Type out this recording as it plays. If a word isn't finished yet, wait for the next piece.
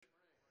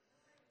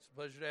It's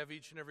a pleasure to have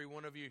each and every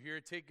one of you here.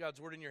 Take God's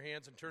Word in your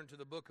hands and turn to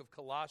the book of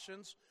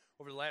Colossians.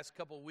 Over the last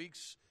couple of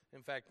weeks,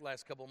 in fact,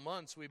 last couple of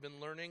months, we've been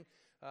learning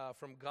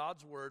from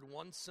God's Word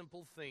one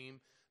simple theme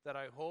that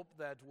I hope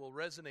that will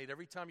resonate.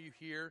 Every time you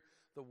hear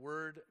the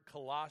word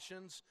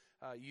Colossians,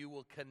 you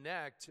will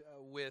connect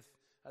with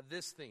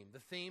this theme. The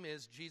theme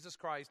is Jesus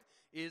Christ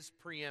is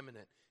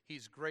preeminent.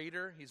 He's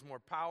greater, he's more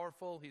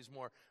powerful, he's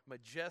more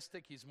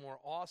majestic, he's more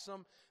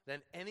awesome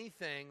than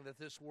anything that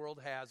this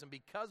world has. And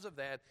because of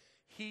that,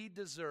 he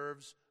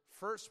deserves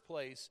first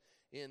place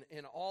in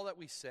all that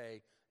we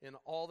say, in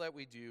all that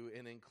we do,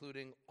 and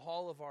including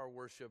all of our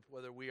worship,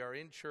 whether we are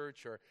in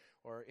church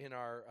or in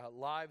our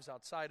lives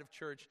outside of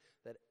church,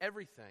 that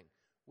everything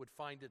would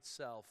find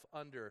itself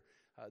under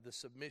the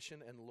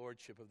submission and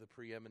lordship of the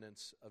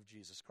preeminence of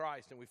Jesus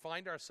Christ. And we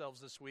find ourselves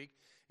this week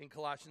in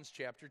Colossians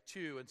chapter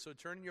 2. And so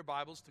turn in your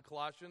Bibles to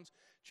Colossians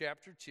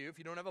chapter 2. If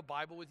you don't have a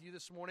Bible with you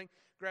this morning,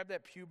 grab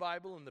that pew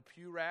Bible in the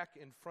pew rack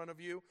in front of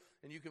you,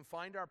 and you can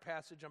find our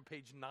passage on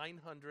page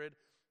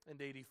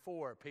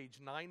 984. Page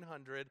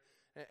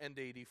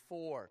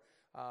 984.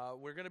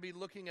 We're going to be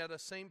looking at a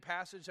same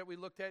passage that we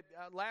looked at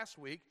last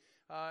week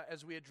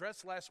as we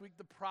addressed last week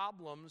the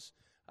problems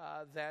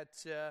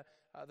that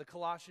the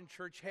Colossian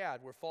church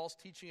had, where false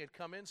teaching had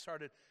come in,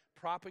 started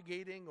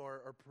propagating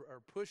or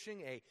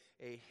pushing a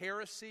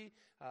heresy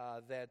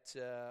that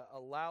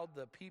allowed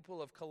the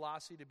people of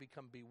Colossae to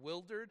become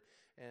bewildered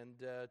and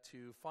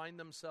to find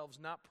themselves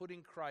not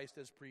putting Christ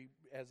as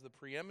the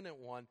preeminent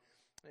one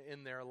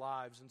in their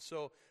lives. And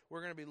so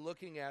we're going to be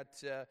looking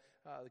at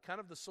kind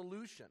of the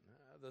solution.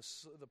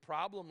 The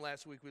problem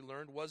last week we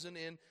learned wasn't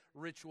in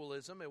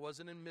ritualism, it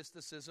wasn't in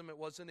mysticism, it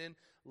wasn't in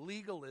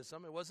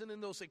legalism, it wasn't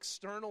in those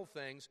external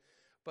things,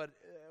 but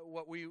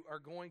what we are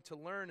going to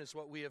learn is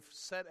what we have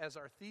set as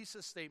our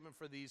thesis statement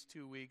for these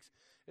 2 weeks,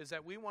 is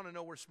that we want to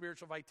know where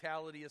spiritual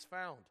vitality is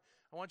found.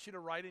 I want you to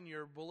write in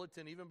your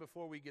bulletin, even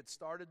before we get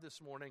started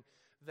this morning,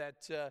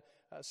 that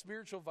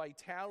spiritual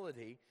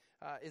vitality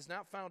is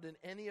not found in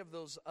any of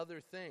those other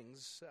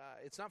things.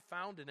 It's not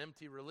found in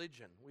empty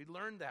religion. We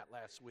learned that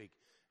last week.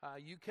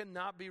 You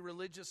cannot be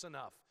religious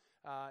enough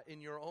in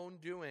your own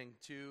doing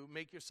to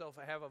make yourself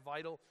have a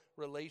vital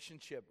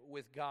relationship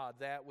with God,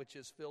 that which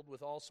is filled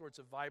with all sorts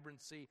of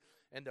vibrancy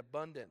and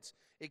abundance.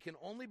 It can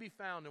only be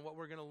found in what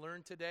we're going to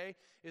learn today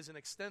is an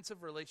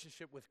extensive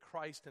relationship with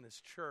Christ and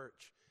his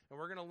church. And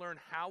we're going to learn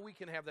how we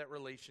can have that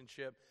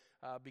relationship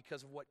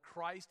because of what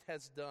Christ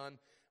has done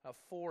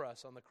for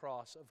us on the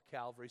cross of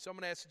Calvary. So I'm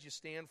going to ask that you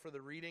stand for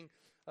the reading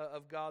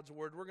of God's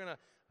Word. We're going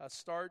to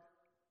start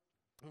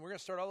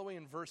all the way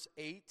in verse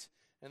 8,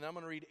 and I'm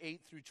going to read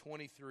 8 through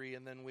 23,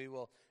 and then we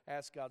will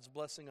ask God's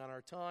blessing on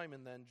our time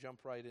and then jump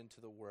right into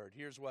the Word.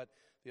 Here's what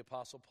the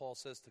Apostle Paul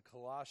says to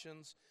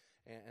Colossians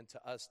and to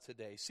us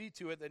today. See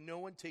to it that no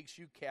one takes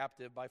you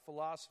captive by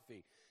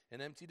philosophy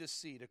and empty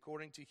deceit,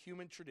 according to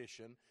human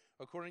tradition,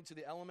 according to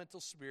the elemental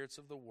spirits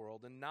of the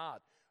world, and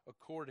not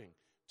according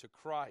to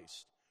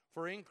Christ.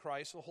 For in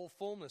Christ the whole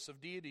fullness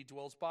of deity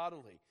dwells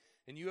bodily,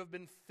 and you have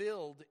been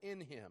filled in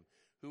him,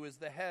 who is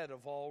the head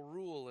of all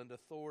rule and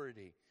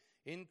authority.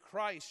 In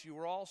Christ you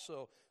were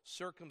also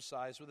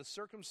circumcised with a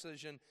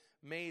circumcision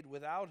made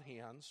without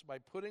hands, by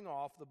putting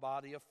off the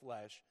body of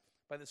flesh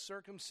by the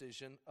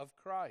circumcision of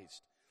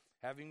Christ,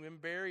 having been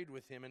buried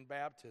with him in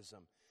baptism,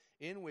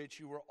 in which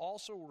you were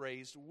also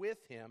raised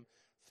with him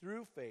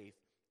through faith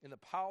in the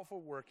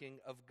powerful working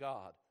of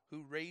God,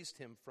 who raised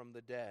him from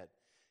the dead.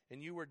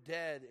 And you were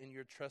dead in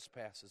your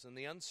trespasses and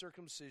the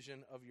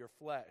uncircumcision of your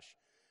flesh,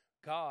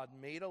 God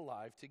made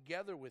alive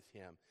together with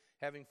him,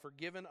 having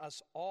forgiven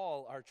us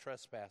all our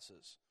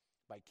trespasses,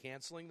 by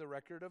canceling the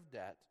record of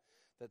debt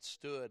that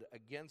stood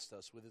against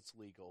us with its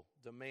legal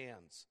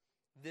demands.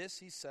 This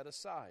he set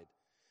aside,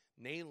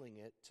 nailing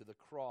it to the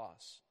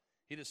cross.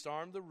 He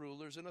disarmed the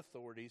rulers and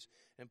authorities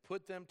and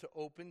put them to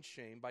open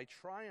shame by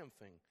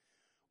triumphing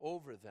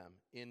over them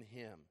in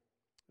him.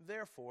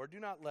 Therefore, do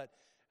not let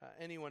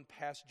anyone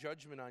pass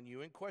judgment on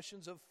you in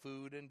questions of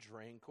food and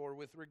drink, or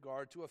with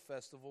regard to a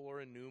festival or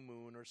a new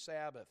moon or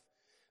Sabbath.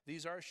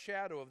 These are a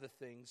shadow of the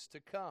things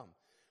to come,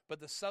 but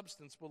the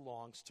substance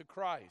belongs to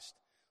Christ.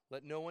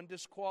 Let no one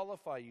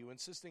disqualify you,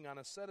 insisting on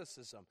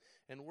asceticism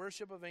and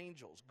worship of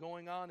angels,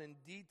 going on in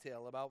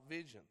detail about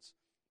visions,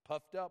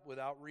 puffed up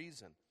without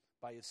reason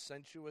by his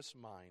sensuous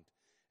mind,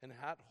 and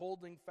not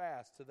holding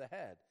fast to the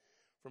head,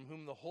 from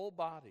whom the whole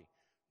body,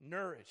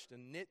 nourished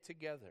and knit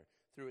together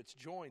through its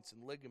joints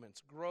and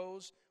ligaments,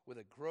 grows with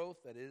a growth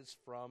that is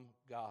from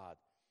God.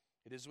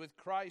 It is with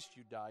Christ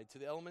you died to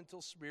the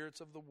elemental spirits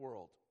of the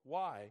world.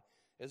 Why?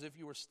 As if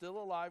you were still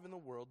alive in the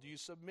world, do you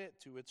submit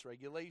to its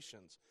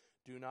regulations?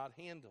 Do not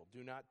handle,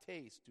 do not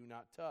taste, do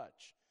not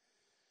touch.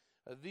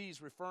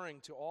 These referring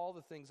to all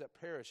the things that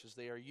perish as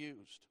they are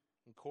used,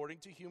 according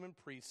to human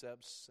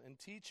precepts and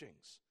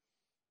teachings.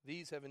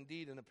 These have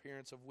indeed an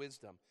appearance of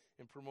wisdom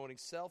in promoting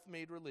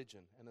self-made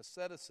religion and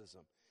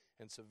asceticism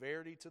and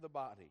severity to the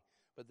body,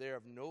 but they are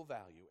of no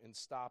value in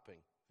stopping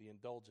the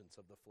indulgence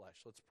of the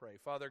flesh. Let's pray.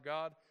 Father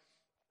God,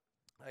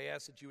 I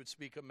ask that you would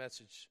speak a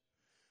message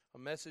a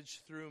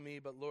message through me,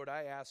 but Lord,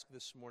 I ask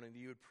this morning that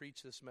you would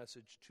preach this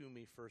message to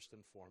me first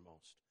and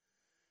foremost.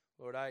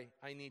 Lord, I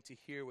need to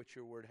hear what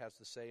your word has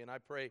to say, and I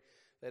pray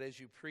that as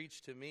you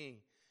preach to me,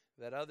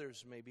 that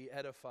others may be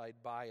edified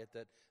by it,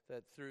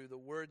 that through the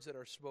words that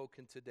are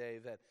spoken today,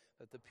 that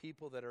the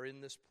people that are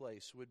in this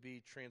place would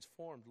be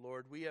transformed.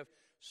 Lord, we have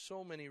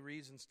so many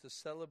reasons to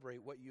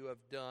celebrate what you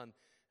have done,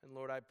 and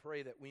Lord, I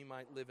pray that we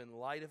might live in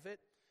light of it,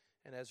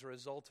 and as a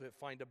result of it,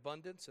 find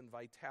abundance and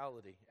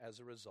vitality as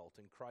a result.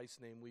 In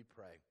Christ's name we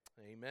pray.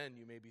 Amen.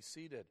 You may be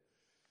seated.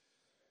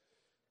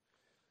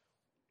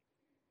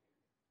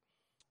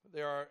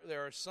 There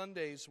are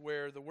Sundays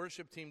where the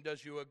worship team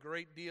does you a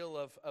great deal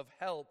of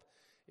help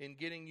in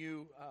getting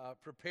you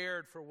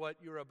prepared for what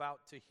you're about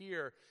to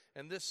hear.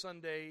 And this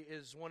Sunday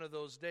is one of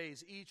those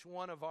days. Each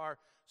one of our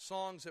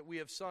songs that we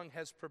have sung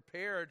has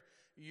prepared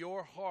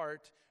your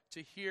heart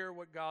to hear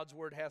what God's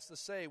word has to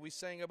say. We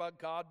sang about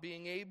God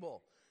being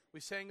able. We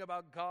sang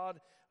about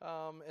God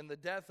and the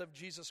death of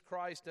Jesus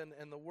Christ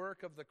and the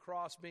work of the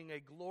cross being a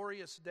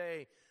glorious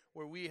day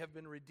where we have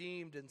been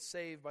redeemed and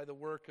saved by the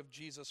work of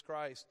Jesus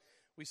Christ.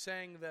 We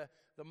sang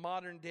the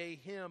modern day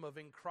hymn of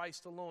In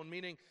Christ Alone,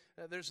 meaning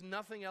there's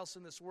nothing else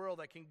in this world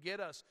that can get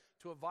us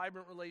to a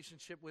vibrant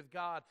relationship with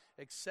God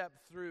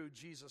except through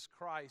Jesus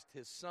Christ,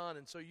 his Son.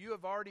 And so you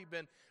have already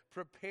been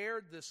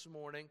prepared this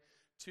morning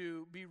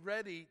to be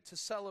ready to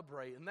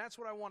celebrate. And that's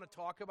what I want to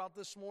talk about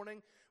this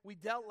morning. We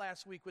dealt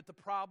last week with the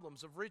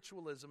problems of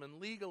ritualism and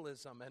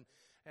legalism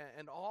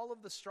and all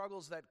of the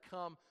struggles that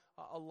come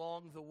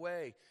along the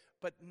way.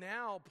 But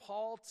now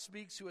Paul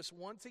speaks to us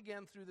once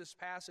again through this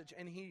passage,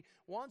 and he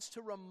wants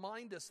to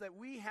remind us that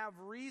we have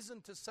reason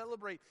to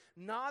celebrate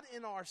not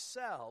in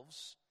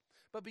ourselves,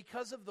 but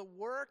because of the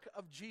work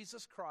of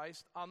Jesus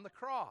Christ on the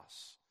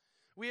cross.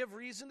 We have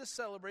reason to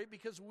celebrate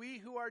because we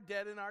who are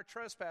dead in our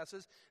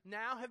trespasses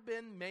now have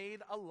been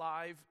made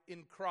alive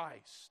in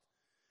Christ.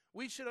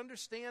 We should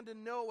understand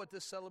and know what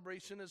this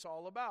celebration is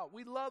all about.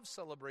 We love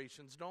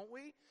celebrations, don't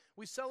we?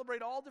 We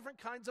celebrate all different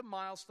kinds of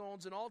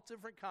milestones and all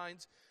different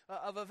kinds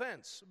of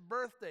events.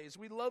 Birthdays,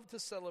 we love to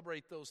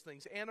celebrate those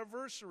things.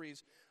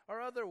 Anniversaries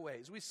are other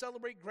ways. We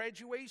celebrate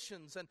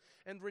graduations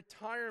and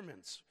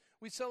retirements.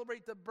 We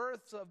celebrate the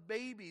births of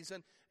babies,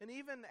 and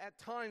even at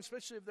times,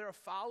 especially if they're a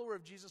follower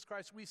of Jesus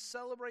Christ, we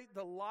celebrate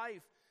the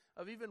life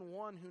of even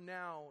one who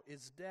now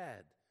is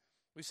dead.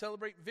 We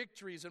celebrate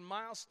victories and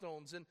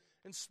milestones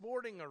in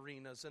sporting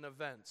arenas and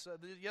events.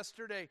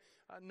 Yesterday,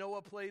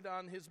 Noah played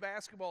on his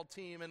basketball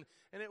team, and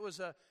it was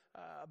a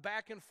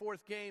back and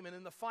forth game, and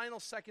in the final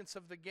seconds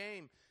of the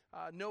game,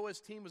 Noah's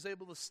team was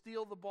able to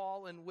steal the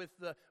ball, and with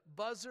the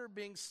buzzer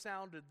being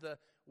sounded, the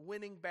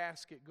winning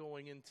basket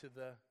going into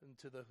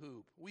the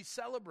hoop. We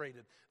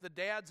celebrated. The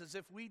dads, as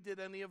if we did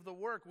any of the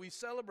work, we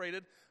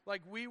celebrated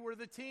like we were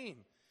the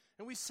team.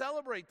 And we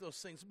celebrate those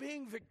things,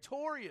 being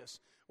victorious,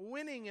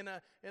 winning in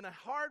a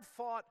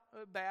hard-fought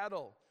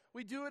battle.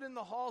 We do it in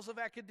the halls of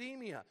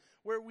academia,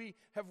 where we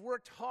have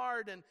worked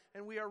hard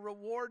and we are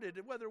rewarded,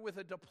 whether with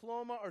a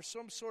diploma or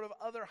some sort of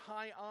other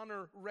high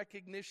honor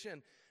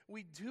recognition.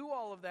 We do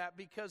all of that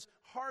because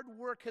hard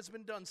work has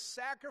been done.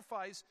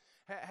 Sacrifice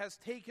has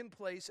taken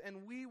place,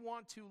 and we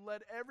want to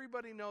let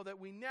everybody know that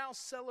we now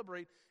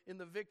celebrate in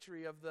the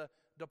victory of the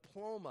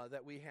diploma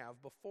that we have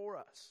before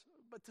us.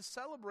 But to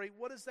celebrate,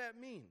 what does that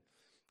mean?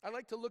 I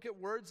like to look at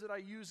words that I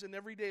use in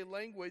everyday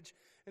language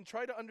and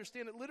try to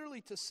understand it.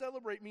 Literally, to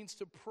celebrate means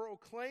to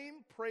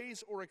proclaim,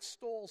 praise, or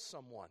extol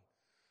someone.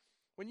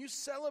 When you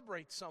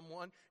celebrate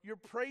someone, you're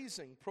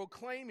praising,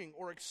 proclaiming,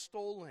 or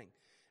extolling.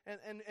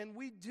 And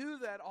we do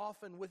that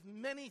often with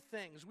many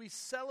things. We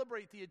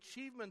celebrate the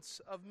achievements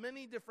of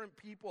many different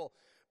people.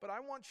 But I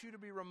want you to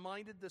be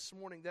reminded this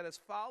morning that as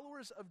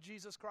followers of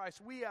Jesus Christ,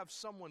 we have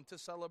someone to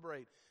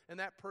celebrate, and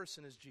that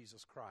person is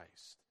Jesus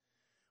Christ.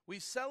 We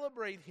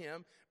celebrate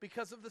him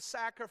because of the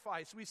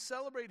sacrifice. We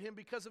celebrate him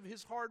because of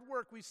his hard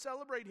work. We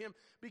celebrate him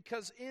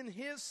because in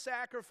his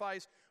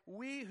sacrifice,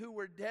 we who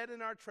were dead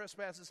in our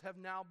trespasses have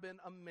now been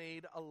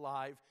made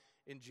alive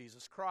in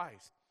Jesus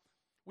Christ.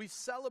 We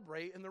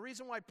celebrate, and the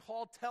reason why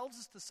Paul tells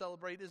us to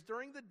celebrate is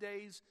during the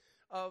days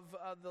of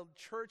the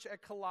church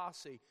at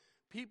Colossae,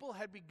 people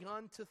had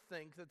begun to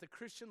think that the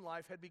Christian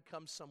life had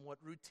become somewhat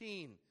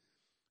routine,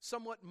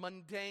 somewhat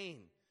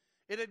mundane.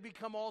 It had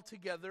become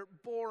altogether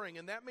boring,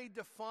 and that may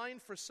define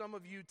for some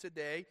of you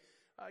today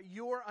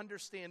your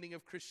understanding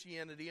of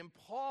Christianity. And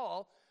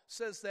Paul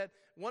says that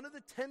one of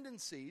the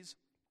tendencies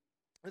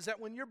is that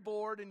when you're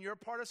bored and you're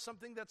part of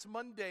something that's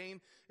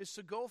mundane is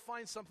to go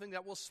find something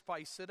that will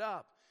spice it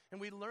up. And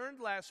we learned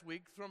last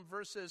week from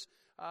verses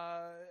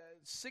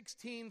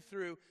 16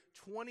 through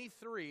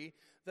 23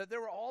 that there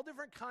were all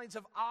different kinds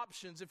of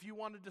options if you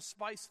wanted to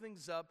spice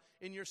things up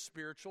in your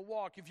spiritual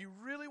walk. If you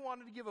really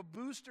wanted to give a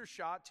booster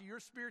shot to your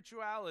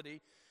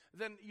spirituality,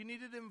 then you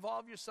needed to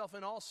involve yourself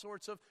in all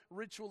sorts of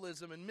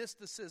ritualism and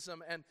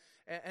mysticism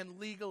and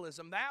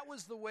legalism. That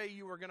was the way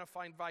you were going to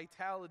find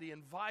vitality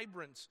and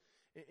vibrance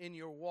in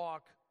your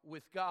walk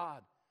with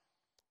God.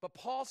 But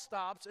Paul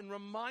stops and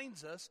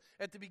reminds us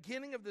at the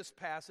beginning of this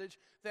passage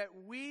that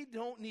we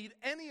don't need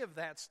any of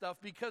that stuff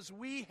because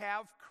we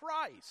have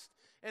Christ.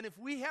 And if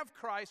we have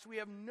Christ, we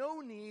have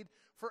no need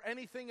for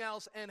anything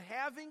else. And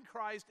having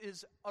Christ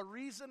is a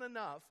reason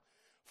enough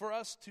for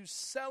us to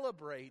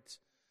celebrate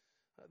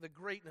the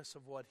greatness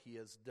of what he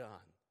has done.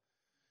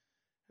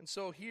 And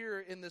so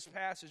here in this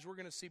passage, we're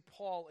going to see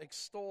Paul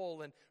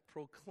extol and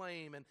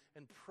proclaim and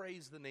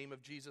praise the name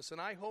of Jesus. And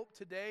I hope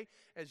today,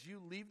 as you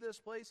leave this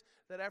place,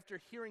 that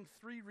after hearing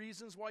 3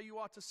 reasons why you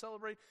ought to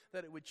celebrate,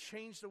 that it would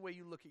change the way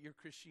you look at your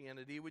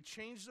Christianity. It would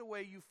change the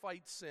way you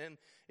fight sin.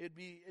 It'd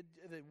be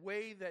the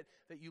way that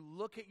you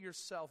look at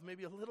yourself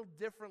maybe a little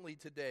differently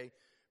today,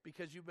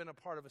 because you've been a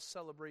part of a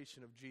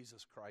celebration of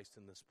Jesus Christ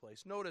in this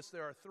place. Notice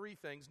there are 3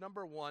 things.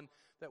 Number 1,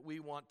 that we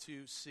want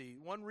to see.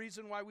 One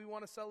reason why we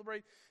want to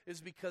celebrate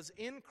is because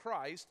in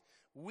Christ,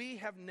 we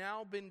have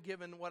now been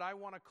given what I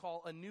want to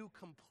call a new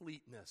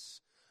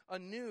completeness. A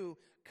new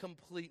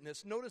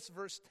completeness. Notice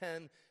verse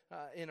 10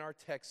 in our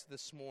text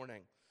this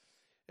morning.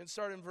 And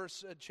start in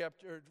verse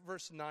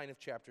 9 of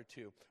chapter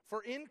 2.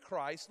 For in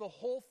Christ, the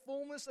whole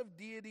fullness of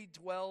deity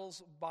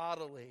dwells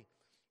bodily,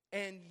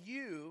 and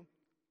you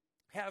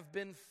have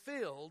been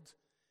filled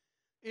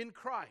in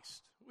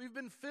Christ. We've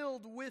been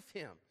filled with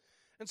him.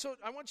 And so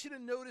I want you to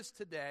notice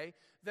today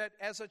that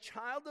as a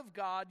child of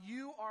God,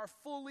 you are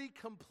fully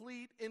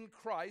complete in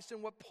Christ.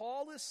 And what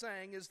Paul is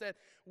saying is that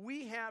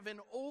we have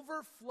an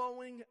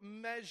overflowing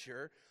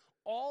measure,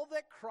 all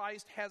that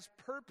Christ has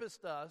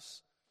purposed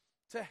us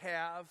to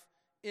have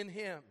in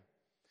him.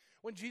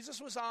 When Jesus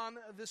was on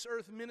this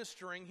earth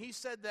ministering, he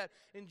said that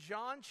in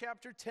John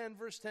chapter 10,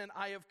 verse 10,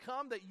 I have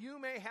come that you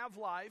may have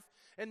life,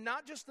 and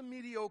not just a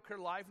mediocre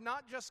life,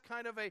 not just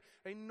kind of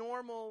a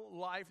normal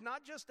life,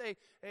 not just a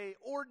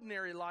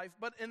ordinary life,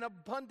 but an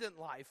abundant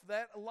life,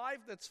 that life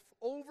that's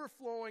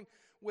overflowing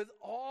with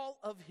all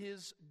of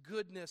his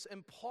goodness.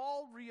 And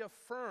Paul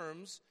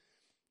reaffirms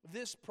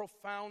this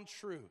profound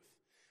truth.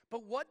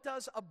 But what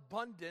does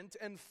abundant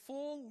and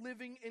full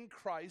living in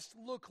Christ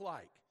look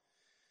like?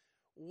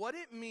 What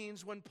it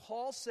means when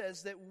Paul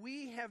says that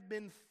we have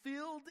been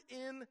filled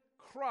in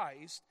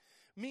Christ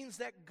means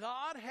that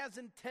God has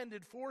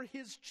intended for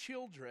his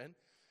children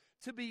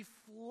to be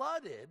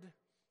flooded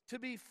to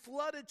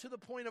the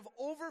point of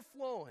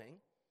overflowing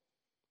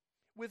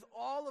with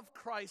all of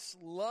Christ's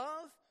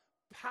love,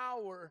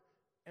 power,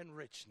 and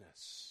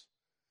richness.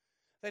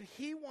 That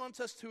he wants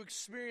us to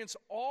experience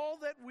all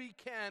that we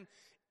can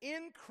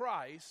in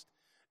Christ,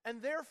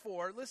 and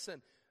therefore,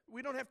 listen,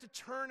 we don't have to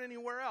turn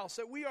anywhere else.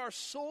 That we are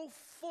so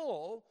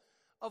full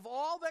of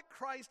all that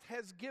Christ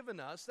has given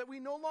us that we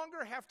no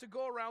longer have to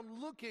go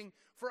around looking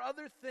for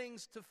other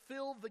things to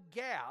fill the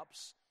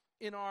gaps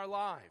in our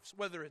lives.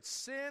 Whether it's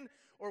sin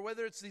or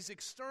whether it's these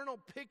external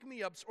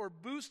pick-me-ups or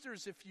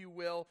boosters, if you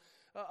will,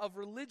 of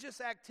religious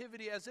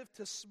activity as if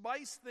to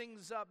spice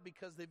things up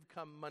because they've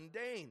become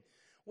mundane.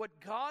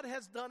 What God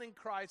has done in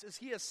Christ is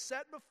he has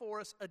set before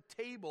us a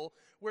table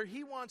where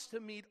he wants to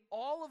meet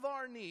all of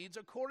our needs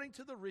according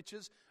to the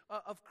riches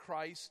of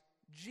Christ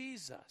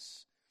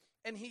Jesus.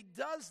 And he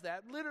does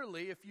that,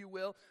 literally, if you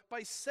will,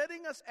 by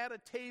setting us at a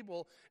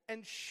table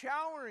and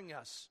showering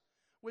us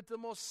with the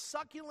most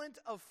succulent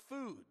of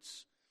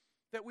foods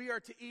that we are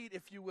to eat,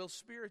 if you will,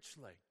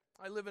 spiritually.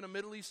 I live in a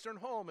Middle Eastern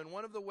home, and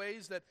one of the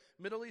ways that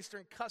Middle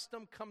Eastern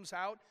custom comes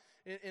out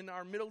in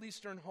our Middle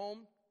Eastern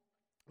home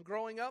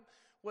growing up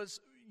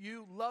was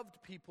you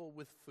loved people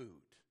with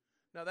food.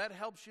 Now that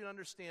helps you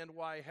understand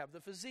why I have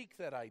the physique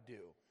that I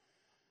do.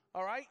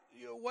 All right?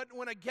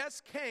 When a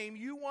guest came,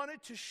 you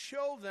wanted to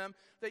show them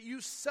that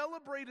you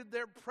celebrated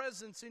their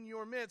presence in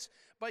your midst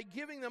by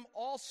giving them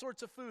all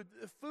sorts of food.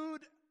 The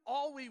food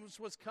always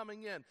was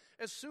coming in.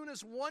 As soon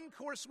as one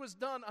course was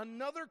done,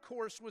 another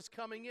course was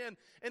coming in,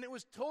 and it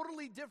was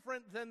totally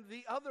different than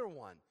the other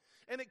one.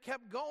 And it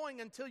kept going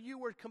until you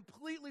were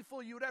completely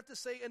full. You would have to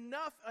say,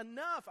 enough.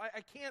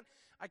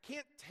 I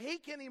can't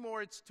take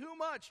anymore. It's too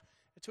much.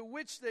 To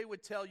which they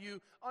would tell you,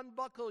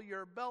 unbuckle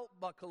your belt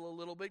buckle a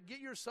little bit.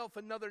 Get yourself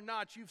another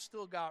notch. You've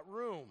still got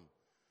room.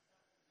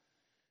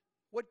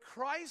 What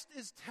Christ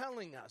is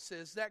telling us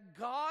is that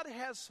God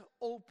has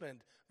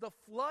opened the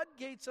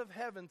floodgates of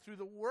heaven through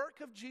the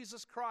work of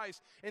Jesus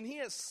Christ, and he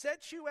has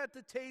set you at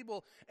the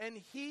table, and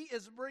he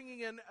is bringing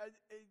in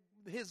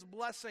his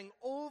blessing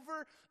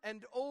over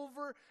and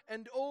over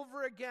and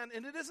over again.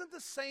 And it isn't the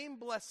same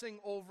blessing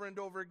over and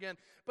over again,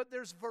 but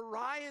there's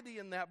variety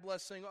in that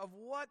blessing of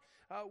what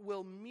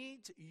will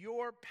meet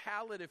your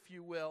palate, if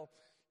you will,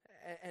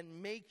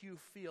 and make you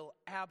feel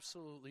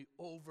absolutely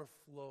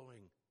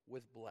overflowing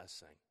with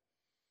blessing.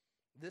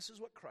 This is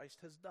what Christ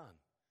has done.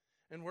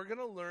 And we're going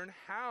to learn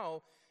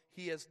how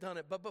he has done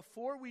it. But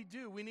before we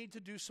do, we need to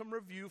do some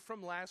review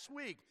from last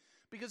week.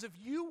 Because if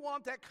you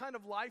want that kind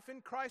of life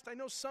in Christ, I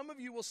know some of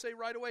you will say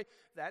right away,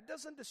 that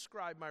doesn't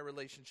describe my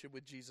relationship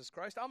with Jesus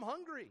Christ. I'm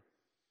hungry.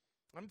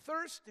 I'm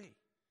thirsty.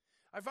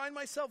 I find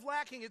myself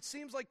lacking. It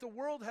seems like the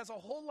world has a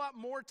whole lot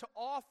more to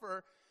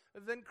offer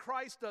than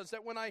Christ does.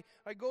 That when I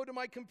go to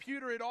my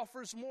computer, it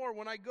offers more.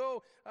 When I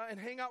go and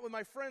hang out with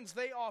my friends,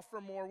 they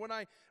offer more. When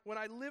I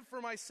live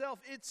for myself,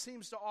 it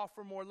seems to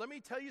offer more. Let me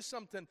tell you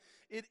something.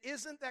 It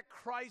isn't that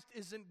Christ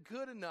isn't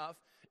good enough.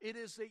 It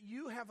is that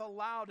you have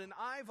allowed, and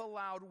I've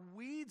allowed,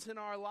 weeds in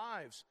our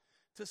lives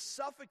to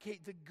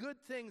suffocate the good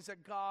things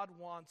that God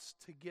wants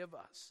to give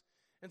us.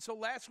 And so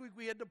last week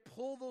we had to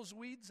pull those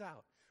weeds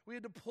out. We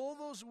had to pull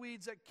those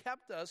weeds that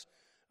kept us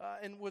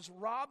and was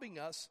robbing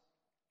us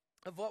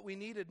of what we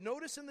needed.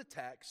 Notice in the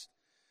text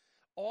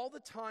all the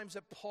times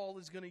that Paul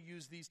is going to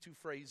use these two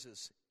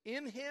phrases,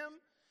 in him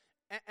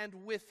and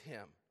with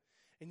him.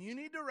 And you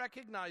need to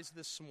recognize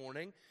this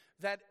morning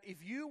that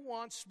if you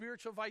want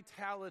spiritual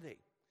vitality,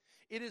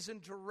 it is in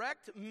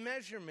direct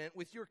measurement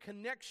with your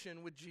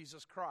connection with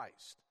Jesus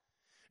Christ.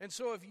 And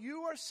so if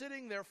you are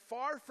sitting there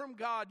far from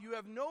God, you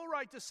have no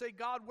right to say,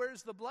 God,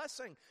 where's the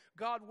blessing?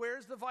 God,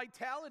 where's the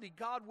vitality?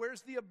 God,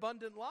 where's the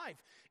abundant life?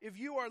 If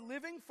you are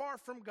living far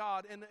from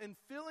God and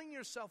filling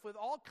yourself with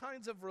all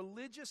kinds of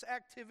religious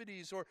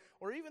activities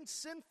or even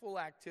sinful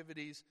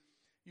activities,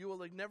 you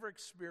will never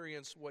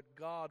experience what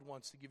God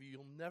wants to give you.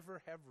 You'll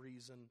never have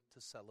reason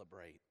to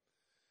celebrate.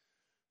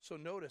 So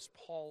notice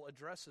Paul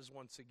addresses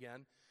once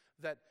again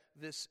that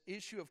this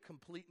issue of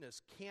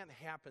completeness can't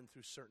happen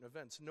through certain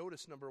events.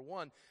 Notice, number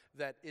one,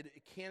 that it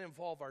can't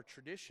involve our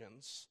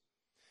traditions,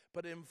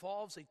 but it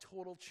involves a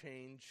total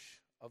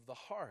change of the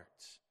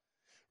heart.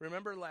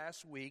 Remember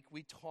last week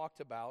we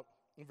talked about,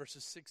 in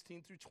verses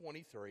 16 through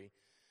 23,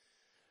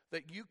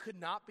 that you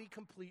could not be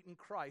complete in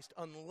Christ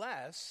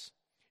unless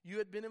you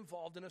had been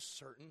involved in a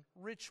certain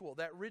ritual,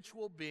 that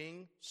ritual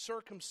being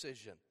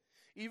circumcision.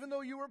 Even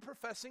though you were a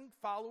professing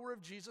follower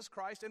of Jesus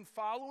Christ and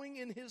following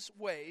in his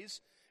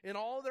ways, in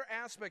all their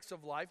aspects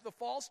of life, the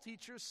false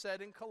teachers said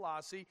in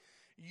Colossae,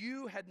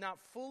 you had not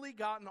fully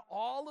gotten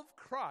all of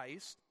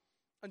Christ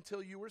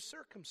until you were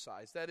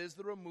circumcised. That is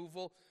the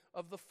removal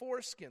of the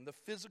foreskin, the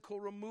physical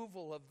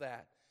removal of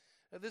that.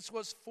 This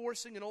was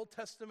forcing an Old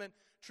Testament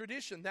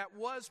tradition that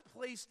was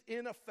placed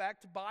in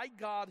effect by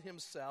God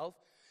himself,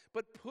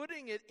 but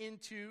putting it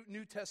into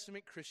New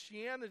Testament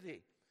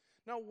Christianity.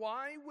 Now,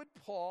 why would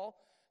Paul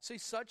say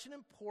such an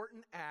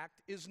important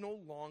act is no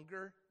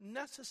longer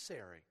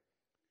necessary?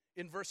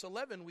 In verse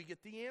 11, we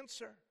get the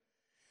answer.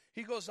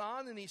 He goes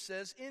on and he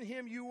says, in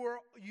him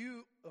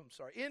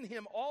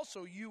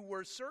also you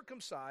were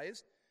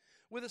circumcised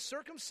with a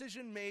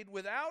circumcision made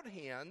without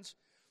hands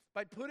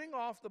by putting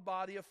off the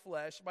body of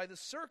flesh by the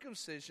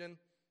circumcision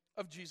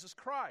of Jesus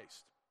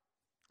Christ.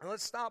 And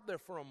let's stop there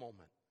for a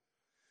moment.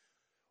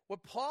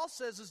 What Paul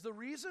says is the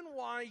reason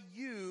why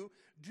you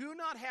do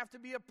not have to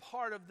be a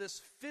part of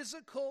this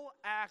physical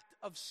act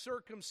of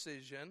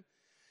circumcision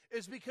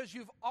is because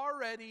you've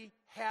already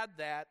had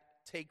that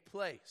take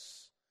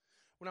place.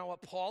 Now,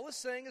 what Paul is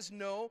saying is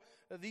no,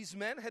 these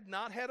men had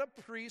not had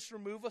a priest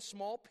remove a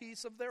small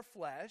piece of their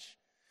flesh,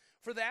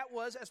 for that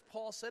was, as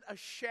Paul said, a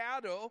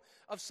shadow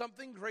of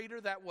something greater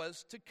that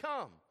was to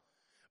come.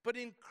 But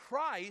in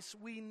Christ,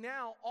 we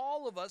now,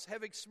 all of us,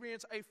 have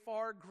experienced a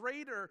far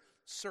greater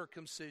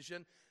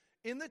circumcision.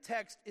 In the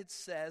text, it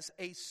says,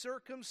 a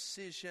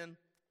circumcision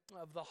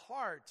of the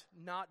heart,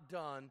 not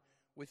done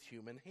with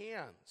human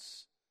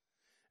hands.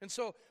 And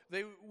so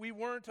we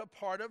weren't a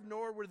part of,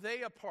 nor were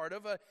they a part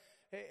of,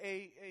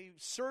 a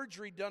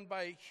surgery done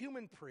by a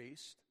human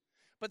priest,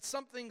 but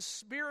something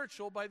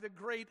spiritual by the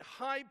great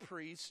high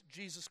priest,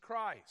 Jesus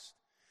Christ.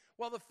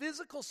 While the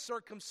physical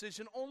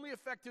circumcision only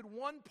affected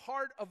one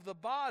part of the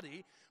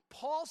body,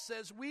 Paul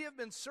says we have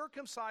been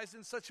circumcised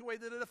in such a way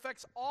that it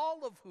affects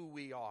all of who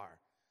we are.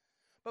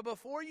 But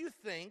before you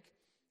think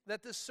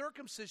that the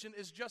circumcision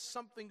is just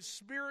something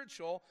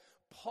spiritual,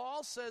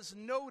 Paul says,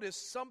 notice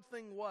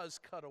something was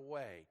cut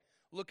away.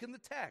 Look in the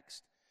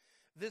text.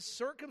 This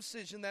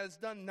circumcision that is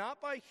done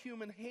not by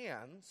human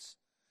hands,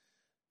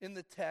 in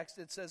the text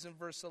it says in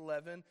verse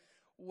 11,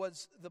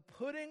 was the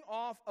putting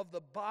off of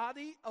the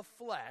body of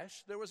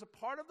flesh. There was a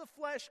part of the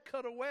flesh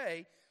cut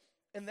away,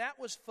 and that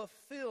was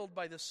fulfilled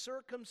by the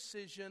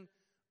circumcision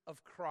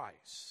of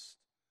Christ.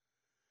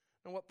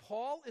 And what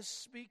Paul is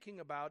speaking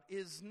about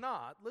is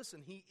not,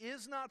 listen, he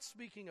is not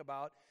speaking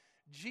about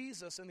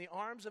Jesus in the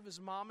arms of his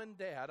mom and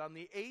dad on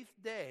the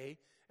 8th day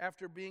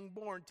after being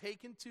born,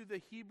 taken to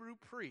the Hebrew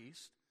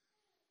priest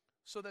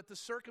so that the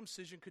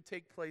circumcision could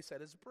take place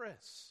at his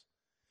bris.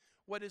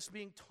 What is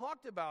being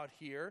talked about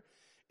here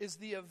is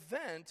the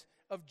event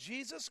of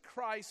Jesus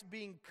Christ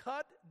being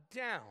cut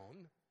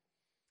down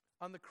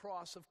on the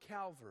cross of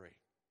Calvary.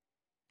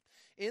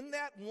 In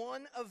that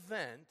one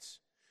event,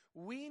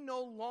 we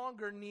no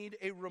longer need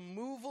a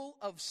removal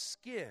of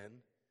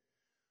skin.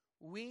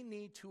 We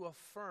need to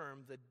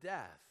affirm the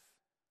death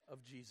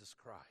of Jesus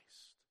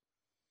Christ.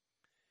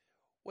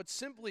 What's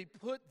simply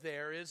put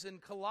there is in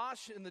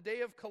the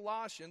day of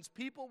Colossians,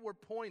 people were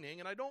pointing,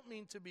 and I don't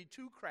mean to be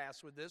too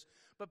crass with this,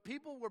 but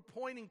people were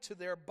pointing to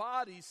their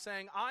bodies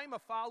saying, I'm a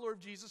follower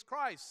of Jesus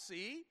Christ.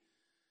 See?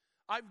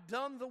 I've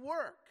done the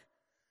work.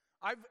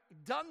 I've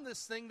done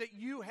this thing that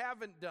you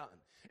haven't done.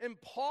 And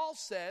Paul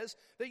says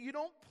that you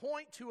don't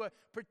point to a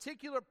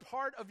particular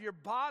part of your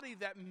body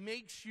that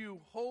makes you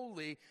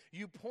holy.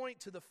 You point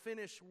to the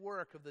finished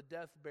work of the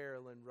death,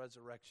 burial, and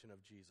resurrection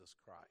of Jesus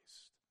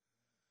Christ.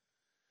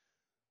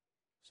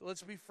 So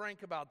let's be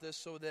frank about this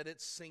so that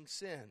it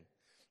sinks in.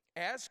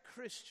 As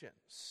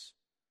Christians,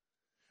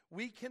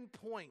 we can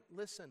point,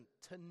 listen,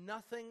 to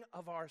nothing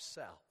of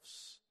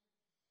ourselves.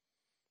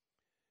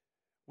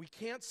 We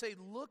can't say,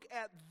 look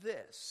at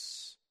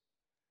this,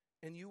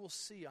 and you will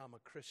see I'm a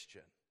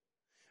Christian.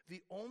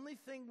 The only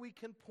thing we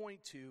can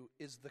point to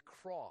is the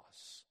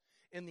cross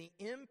and the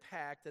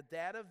impact that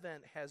that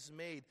event has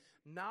made,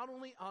 not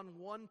only on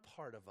one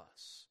part of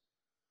us,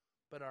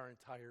 but our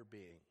entire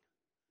being.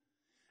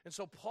 And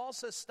so Paul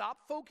says, stop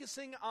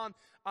focusing on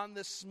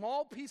this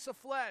small piece of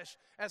flesh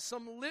as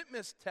some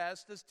litmus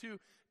test as to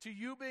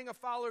you being a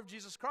follower of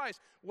Jesus Christ.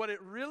 What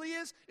it really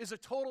is a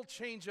total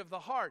change of the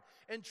heart.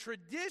 And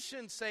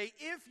traditions say,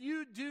 if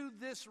you do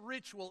this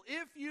ritual,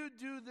 if you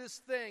do this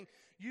thing,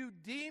 you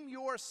deem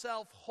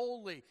yourself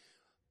holy.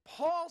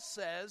 Paul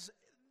says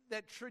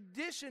that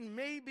tradition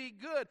may be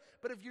good,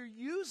 but if you're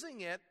using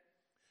it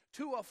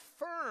to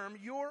affirm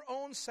your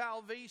own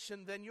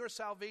salvation, then your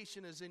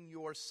salvation is in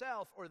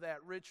yourself or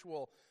that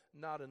ritual,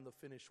 not in the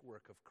finished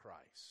work of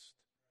Christ.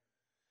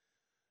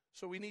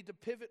 So we need to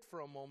pivot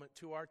for a moment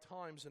to our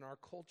times and our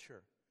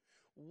culture.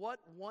 What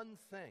one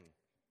thing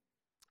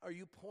are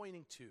you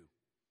pointing to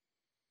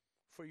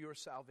for your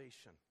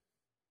salvation?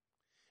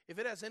 If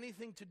it has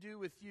anything to do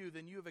with you,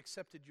 then you have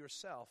accepted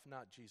yourself,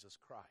 not Jesus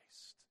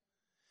Christ.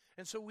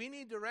 And so we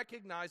need to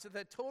recognize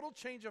that total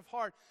change of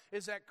heart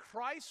is that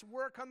Christ's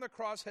work on the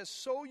cross has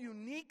so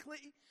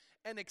uniquely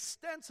and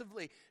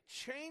extensively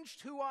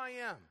changed who I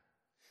am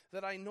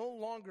that I no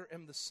longer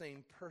am the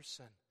same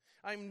person.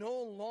 I'm no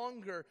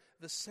longer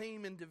the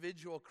same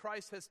individual.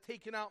 Christ has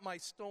taken out my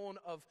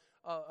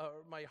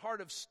my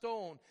heart of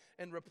stone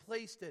and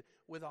replaced it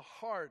with a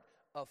heart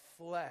of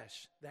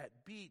flesh that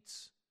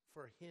beats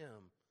for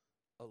Him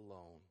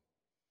alone.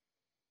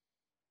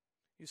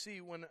 You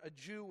see, when a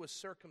Jew was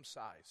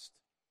circumcised,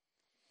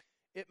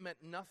 it meant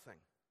nothing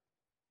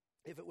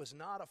if it was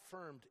not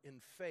affirmed in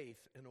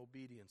faith and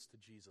obedience to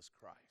Jesus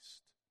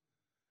Christ.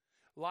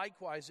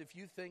 Likewise, if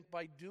you think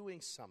by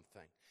doing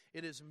something,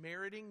 it is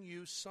meriting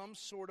you some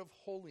sort of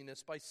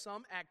holiness by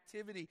some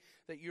activity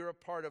that you're a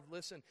part of,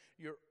 listen,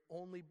 you're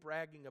only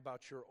bragging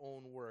about your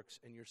own works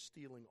and you're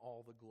stealing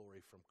all the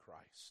glory from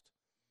Christ.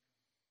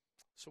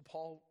 So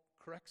Paul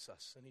corrects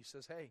us and he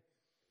says, hey,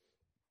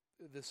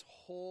 this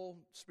whole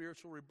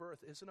spiritual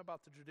rebirth isn't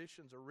about the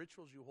traditions or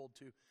rituals you hold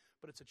to,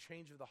 but it's a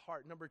change of the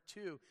heart. Number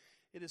two,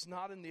 it is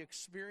not in the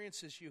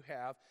experiences you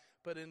have,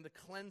 but in the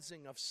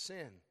cleansing of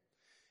sin.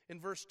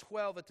 In verse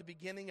 12, at the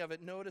beginning of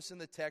it, notice in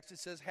the text, it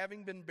says,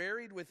 having been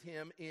buried with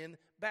him in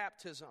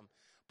baptism.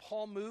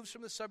 Paul moves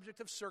from the subject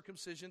of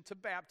circumcision to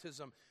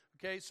baptism.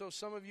 Okay, so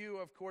some of you,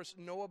 of course,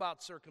 know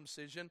about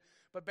circumcision,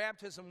 but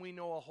baptism we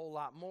know a whole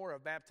lot more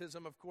of.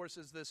 Baptism, of course,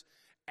 is this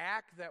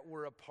act that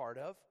we're a part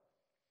of,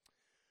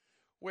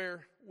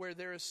 where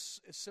there is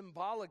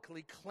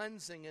symbolically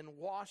cleansing and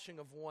washing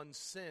of one's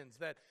sins,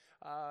 that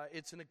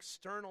it's an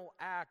external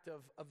act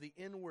of the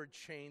inward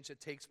change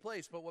that takes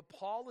place. But what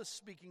Paul is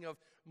speaking of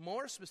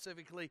more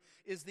specifically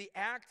is the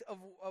act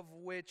of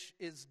which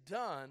is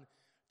done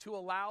to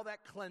allow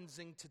that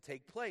cleansing to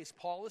take place.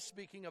 Paul is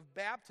speaking of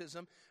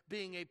baptism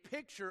being a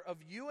picture of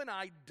you and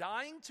I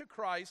dying to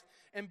Christ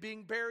and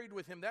being buried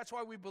with Him. That's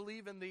why we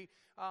believe in the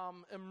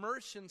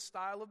immersion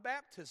style of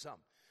baptism,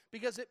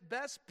 because it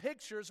best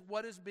pictures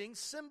what is being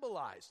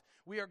symbolized.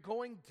 We are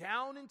going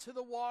down into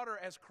the water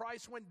as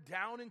Christ went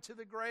down into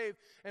the grave,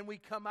 and we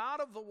come out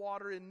of the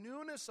water in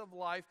newness of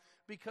life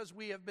because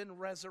we have been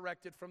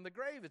resurrected from the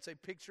grave. It's a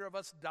picture of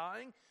us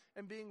dying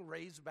and being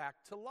raised back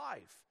to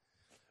life.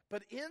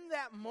 But in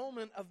that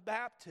moment of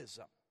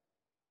baptism,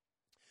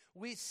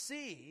 we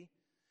see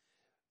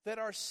that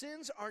our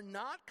sins are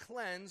not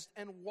cleansed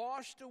and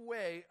washed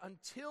away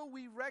until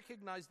we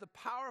recognize the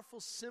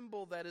powerful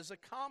symbol that is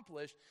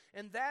accomplished,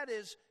 and that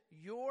is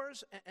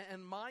yours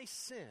and my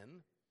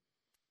sin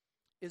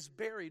is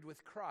buried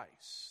with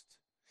Christ.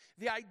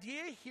 The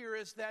idea here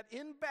is that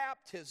in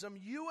baptism,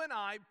 you and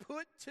I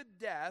put to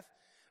death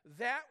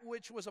that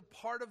which was a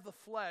part of the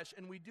flesh,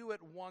 and we do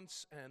it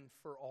once and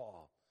for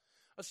all.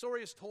 A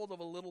story is told of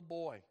a little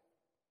boy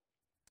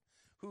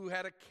who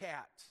had a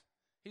cat.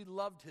 He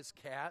loved his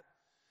cat.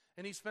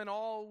 And he spent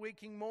all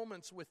waking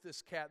moments with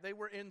this cat. They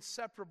were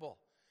inseparable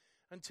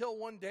until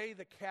one day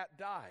the cat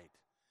died.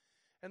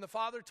 And the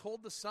father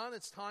told the son,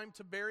 it's time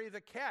to bury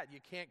the cat. You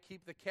can't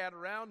keep the cat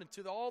around. And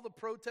to all the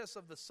protests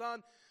of the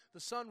son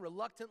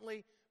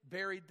reluctantly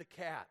buried the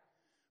cat.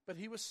 But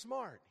he was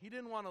smart. He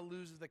didn't want to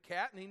lose the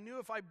cat. And he knew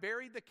if I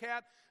buried the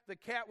cat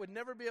would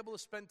never be able to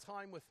spend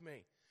time with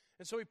me.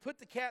 And so he put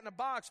the cat in a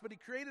box, but he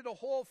created a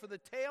hole for the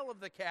tail of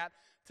the cat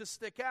to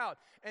stick out.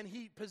 And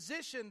he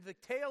positioned the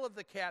tail of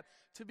the cat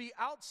to be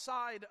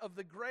outside of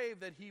the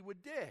grave that he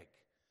would dig.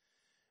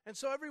 And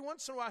so every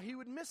once in a while he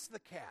would miss the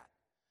cat.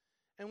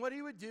 And what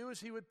he would do is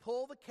he would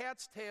pull the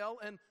cat's tail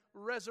and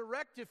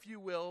resurrect, if you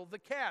will, the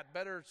cat.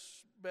 Better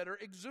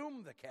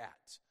exhume the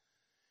cat.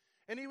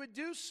 And he would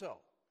do so.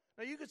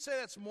 Now you could say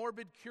that's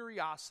morbid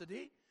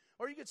curiosity,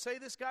 or you could say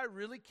this guy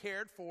really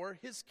cared for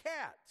his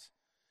cat.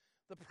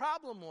 The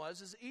problem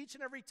is each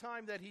and every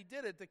time that he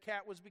did it, the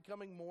cat was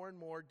becoming more and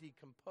more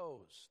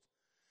decomposed.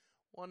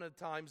 One of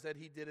the times that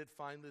he did it,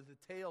 finally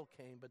the tail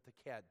came, but the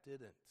cat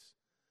didn't.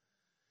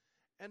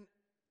 And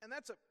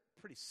that's a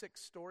pretty sick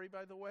story,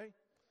 by the way.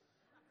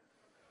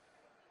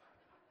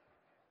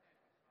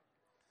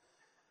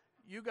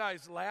 You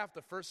guys laughed.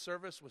 The first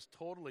service was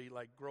totally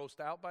grossed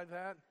out by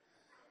that.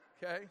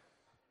 Okay?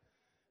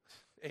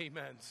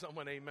 Amen.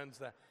 Someone amens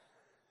that.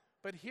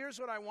 But here's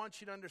what I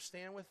want you to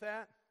understand with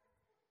that.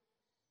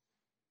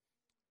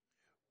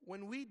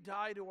 When we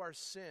die to our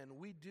sin,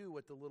 we do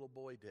what the little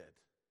boy did.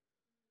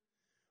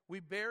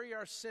 We bury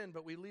our sin,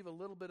 but we leave a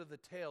little bit of the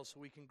tail so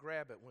we can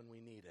grab it when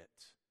we need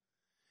it.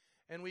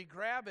 And we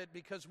grab it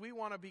because we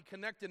want to be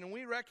connected, and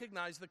we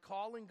recognize the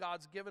calling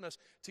God's given us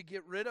to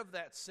get rid of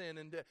that sin,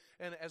 and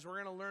as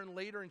we're going to learn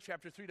later in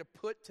chapter 3, to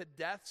put to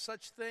death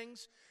such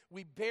things.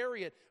 We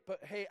bury it,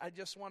 but hey, I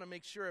just want to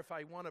make sure if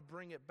I want to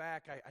bring it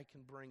back, I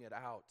can bring it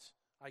out.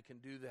 I can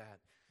do that.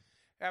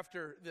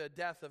 After the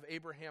death of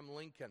Abraham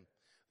Lincoln,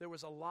 there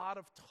was a lot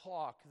of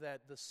talk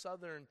that the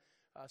Southern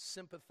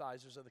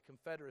sympathizers of the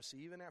Confederacy,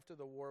 even after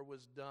the war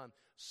was done,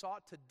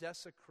 sought to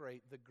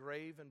desecrate the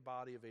grave and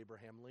body of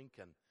Abraham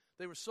Lincoln.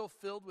 They were so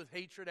filled with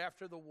hatred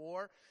after the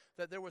war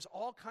that there was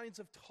all kinds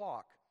of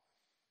talk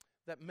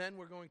that men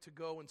were going to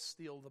go and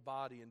steal the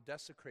body and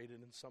desecrate it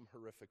in some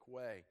horrific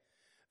way.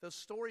 Those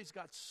stories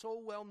got so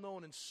well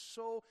known and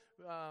so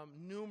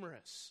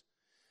numerous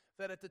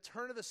that at the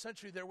turn of the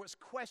century there was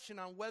question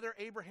on whether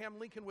Abraham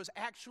Lincoln was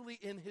actually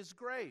in his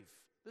grave.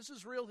 This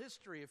is real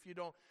history if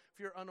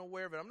you're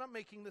unaware of it. I'm not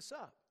making this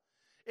up.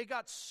 It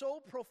got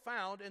so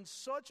profound and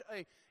such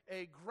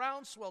a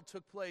groundswell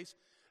took place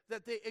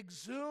that they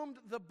exhumed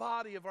the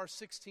body of our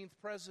 16th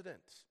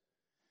president.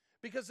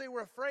 Because they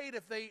were afraid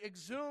if they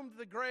exhumed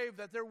the grave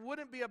that there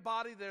wouldn't be a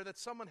body there, that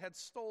someone had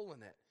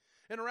stolen it.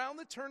 And around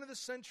the turn of the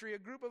century, a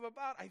group of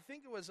about, I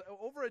think it was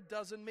over a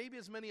dozen, maybe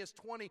as many as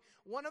 20,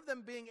 one of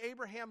them being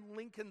Abraham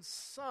Lincoln's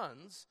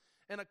sons,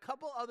 and a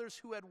couple others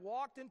who had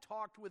walked and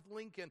talked with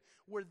Lincoln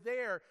were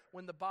there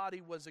when the body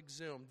was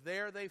exhumed.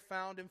 There they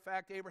found, in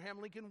fact,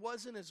 Abraham Lincoln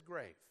was in his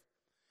grave.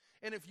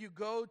 And if you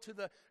go to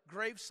the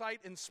grave site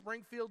in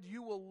Springfield,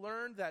 you will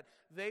learn that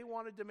they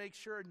wanted to make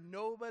sure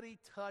nobody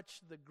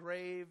touched the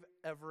grave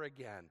ever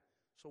again.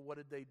 So what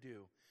did they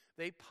do?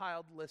 They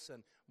piled,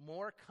 listen,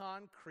 more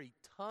concrete,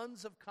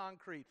 tons of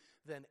concrete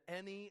than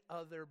any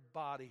other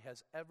body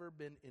has ever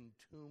been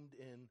entombed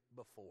in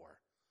before.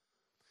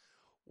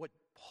 What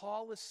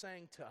Paul is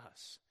saying to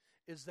us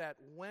is that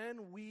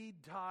when we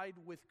died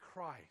with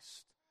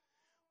Christ,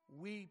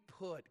 we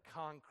put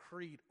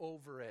concrete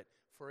over it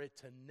for it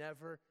to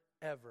never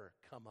ever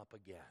come up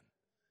again.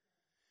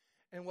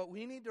 And what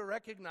we need to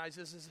recognize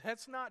is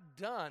that's not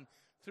done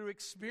through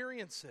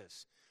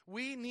experiences.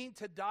 We need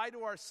to die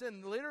to our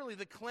sin. Literally,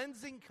 the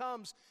cleansing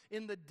comes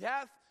in the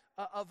death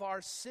of our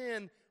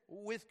sin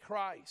with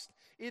Christ.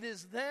 It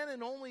is then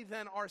and only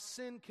then our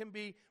sin can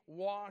be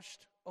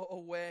washed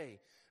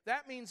away.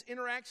 That means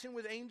interaction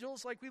with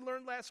angels, like we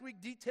learned last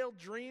week, detailed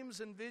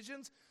dreams and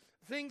visions,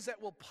 things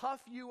that will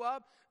puff you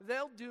up.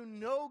 They'll do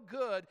no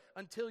good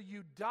until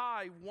you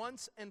die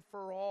once and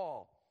for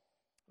all.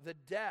 The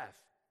death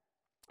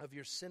of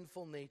your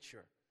sinful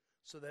nature,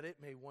 so that it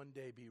may one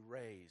day be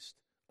raised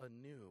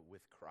anew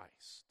with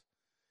Christ.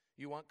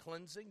 You want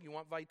cleansing? You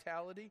want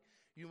vitality?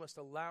 You must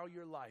allow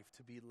your life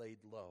to be laid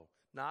low.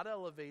 Not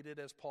elevated,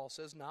 as Paul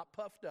says, not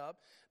puffed up,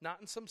 not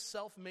in some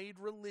self-made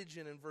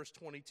religion in verse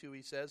 22,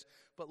 he says,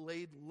 but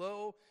laid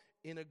low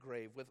in a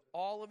grave with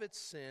all of its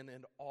sin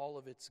and all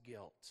of its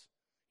guilt.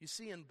 You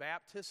see, in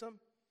baptism,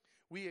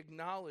 we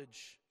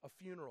acknowledge a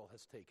funeral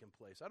has taken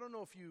place. I don't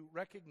know if you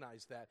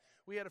recognize that.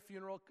 We had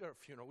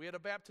we had a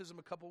baptism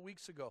a couple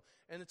weeks ago,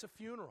 and it's a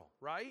funeral,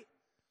 right?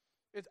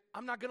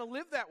 I'm not going to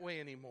live that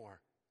way anymore.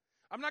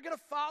 I'm not going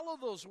to follow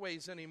those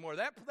ways anymore.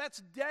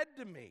 That's dead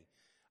to me.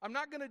 I'm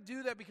not going to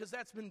do that because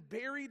that's been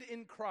buried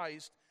in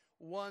Christ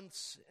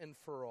once and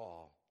for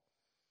all.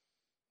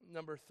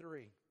 Number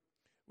 3,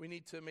 we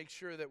need to make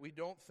sure that we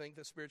don't think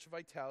that spiritual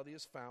vitality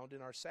is found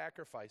in our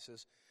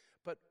sacrifices,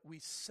 but we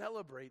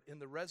celebrate in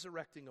the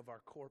resurrecting of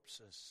our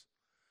corpses.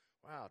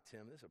 Wow,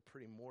 Tim, this is a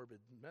pretty morbid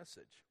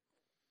message.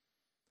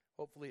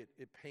 Hopefully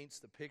it paints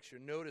the picture.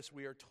 Notice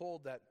we are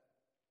told that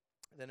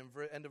in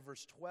end of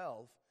verse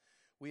 12,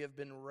 we have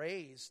been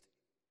raised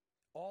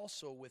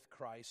also with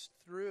Christ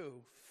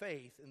through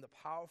faith in the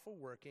powerful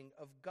working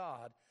of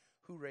God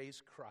who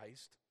raised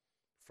Christ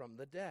from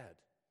the dead.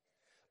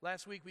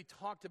 Last week we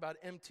talked about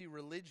empty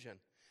religion,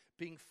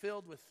 being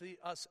filled with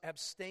us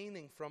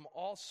abstaining from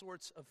all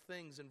sorts of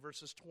things in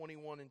verses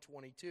 21 and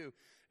 22.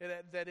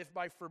 That if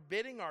by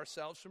forbidding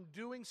ourselves from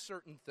doing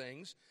certain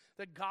things,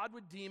 that God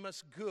would deem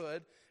us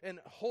good and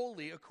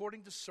holy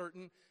according to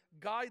certain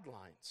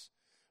guidelines.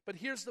 But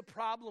here's the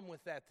problem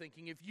with that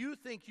thinking. If you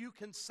think you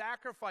can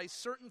sacrifice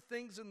certain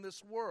things in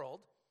this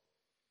world,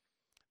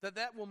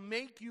 that will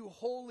make you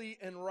holy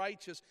and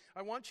righteous,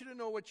 I want you to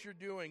know what you're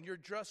doing. You're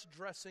just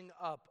dressing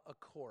up a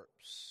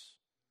corpse.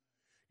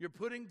 You're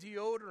putting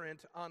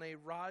deodorant on a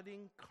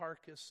rotting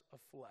carcass of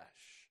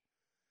flesh.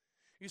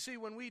 You see,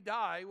 when we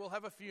die, we'll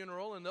have a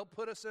funeral, and they'll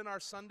put us in our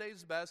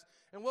Sunday's best,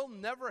 and we'll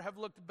never have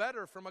looked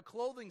better from a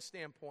clothing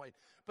standpoint.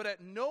 But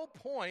at no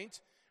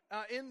point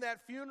in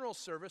that funeral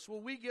service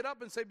will we get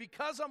up and say,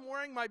 because I'm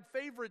wearing my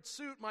favorite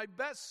suit, my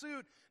best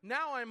suit,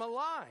 now I'm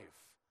alive.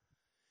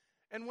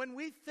 And when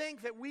we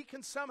think that we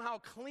can somehow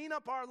clean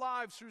up our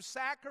lives through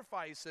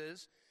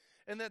sacrifices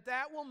and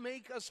that will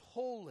make us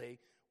holy,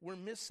 we're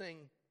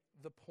missing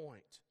the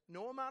point.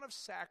 No amount of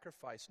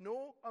sacrifice,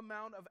 no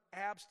amount of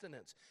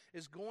abstinence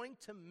is going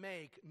to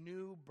make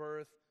new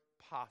birth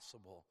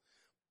possible.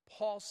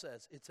 Paul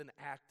says it's an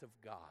act of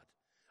God,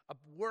 a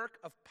work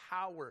of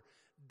power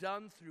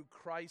done through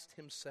Christ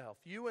himself.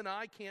 You and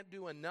I can't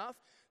do enough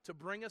to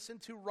bring us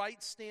into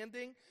right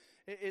standing.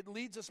 It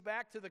leads us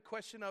back to the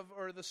question of,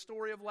 or the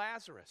story of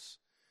Lazarus.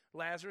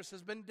 Lazarus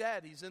has been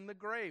dead. He's in the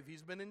grave.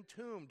 He's been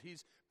entombed.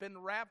 He's been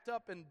wrapped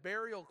up in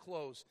burial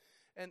clothes.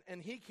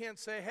 And he can't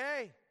say,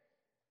 hey,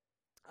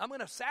 I'm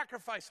going to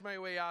sacrifice my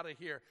way out of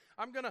here.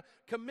 I'm going to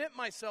commit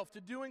myself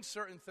to doing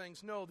certain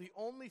things. No, the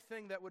only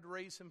thing that would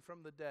raise him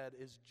from the dead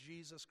is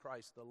Jesus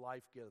Christ, the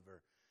life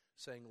giver,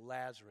 saying,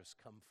 Lazarus,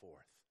 come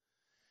forth.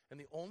 And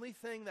the only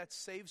thing that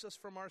saves us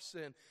from our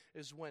sin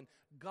is when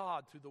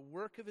God, through the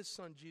work of his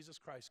Son, Jesus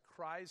Christ,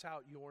 cries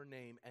out your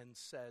name and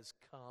says,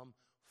 come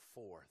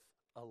forth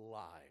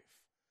alive.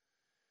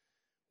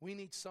 We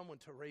need someone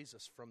to raise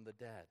us from the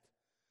dead.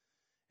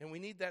 And we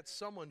need that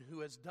someone who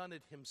has done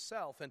it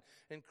himself.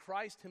 And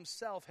Christ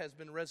himself has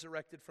been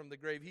resurrected from the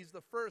grave. He's the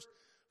first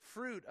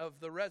fruit of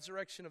the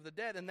resurrection of the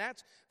dead. And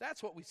that's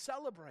what we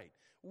celebrate.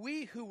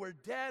 We who were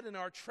dead in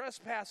our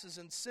trespasses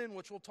and sin,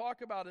 which we'll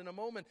talk about in a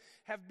moment,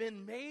 have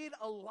been made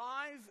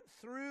alive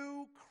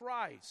through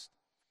Christ.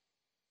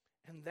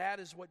 And that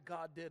is what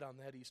God did on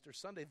that Easter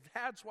Sunday.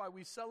 That's why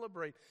we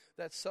celebrate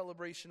that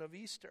celebration of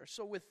Easter.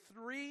 So with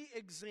 3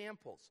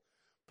 examples,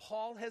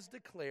 Paul has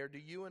declared to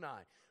you and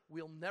I,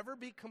 we'll never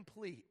be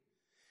complete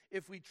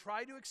if we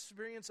try to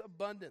experience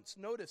abundance.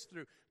 Notice,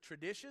 through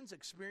traditions,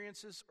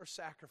 experiences, or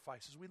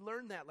sacrifices. We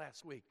learned that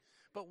last week.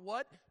 But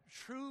what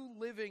true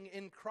living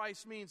in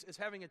Christ means is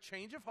having a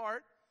change of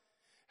heart,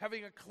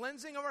 having a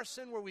cleansing of our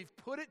sin where we've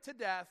put it to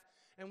death,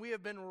 and we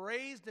have been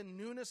raised in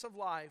newness of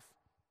life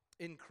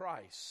in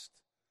Christ.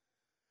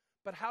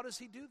 But how does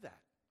he do that?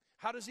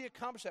 How does he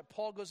accomplish that?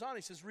 Paul goes on.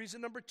 He says,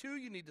 reason number 2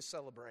 you need to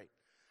celebrate.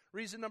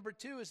 Reason number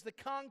 2 is the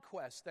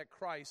conquest that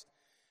Christ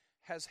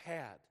has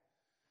had.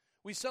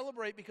 We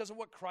celebrate because of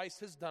what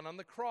Christ has done on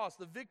the cross.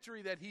 The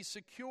victory that he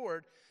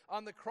secured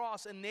on the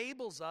cross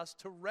enables us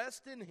to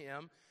rest in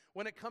him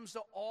when it comes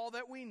to all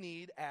that we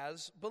need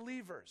as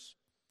believers.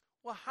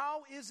 Well,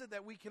 how is it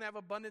that we can have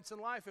abundance in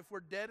life if we're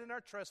dead in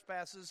our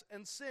trespasses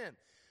and sin?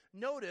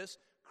 Notice,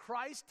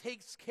 Christ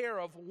takes care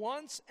of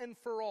once and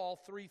for all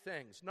 3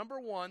 things. Number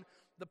 1,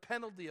 the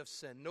penalty of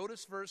sin.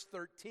 Notice verse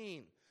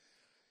 13.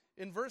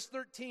 In verse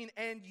 13,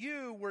 and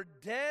you were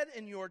dead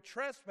in your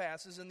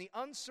trespasses and the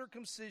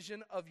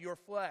uncircumcision of your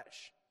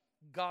flesh.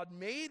 God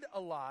made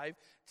alive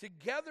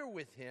together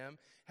with him,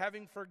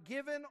 having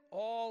forgiven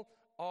all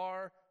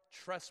our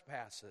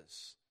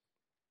trespasses.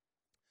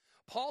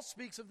 Paul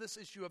speaks of this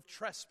issue of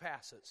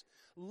trespasses.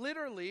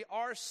 Literally,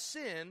 our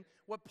sin,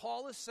 what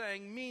Paul is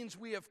saying, means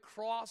we have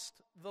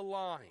crossed the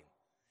line.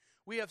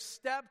 We have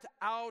stepped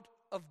out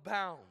of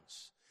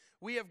bounds.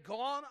 We have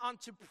gone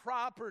onto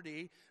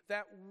property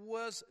that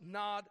was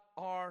not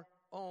our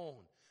own.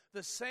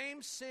 The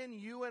same sin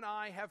you and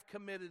I have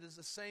committed is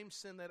the same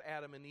sin that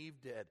Adam and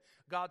Eve did.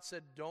 God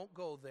said, don't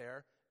go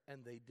there,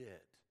 and they did.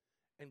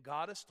 And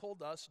God has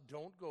told us,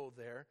 don't go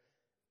there,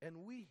 and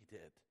we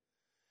did.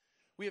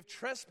 We have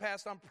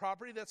trespassed on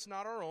property that's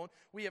not our own.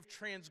 We have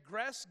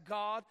transgressed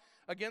God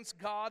against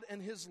God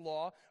and his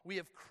law. We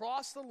have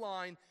crossed the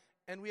line,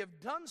 and we have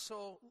done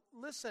so,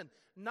 listen,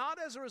 not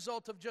as a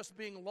result of just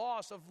being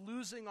lost, of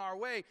losing our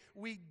way.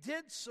 We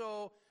did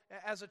so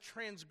as a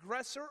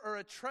transgressor or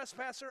a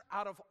trespasser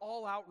out of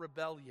all-out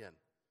rebellion.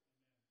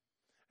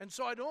 And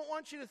so I don't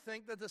want you to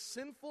think that the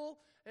sinful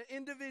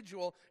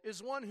individual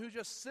is one who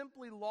just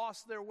simply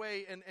lost their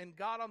way and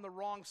got on the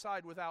wrong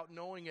side without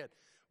knowing it.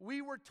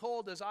 We were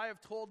told, as I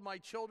have told my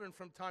children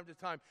from time to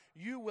time,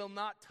 you will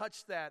not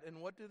touch that.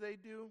 And what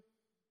do?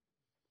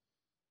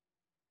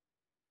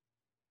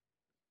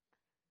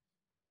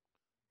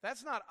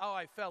 That's not how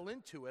I fell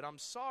into it. I'm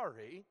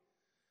sorry.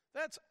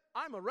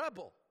 I'm a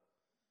rebel.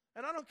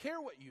 And I don't care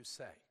what you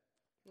say.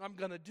 I'm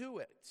going to do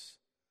it.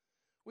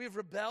 We have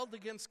rebelled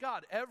against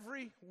God.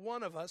 Every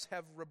one of us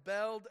have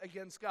rebelled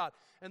against God.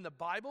 And the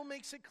Bible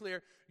makes it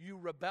clear, you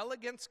rebel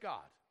against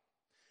God.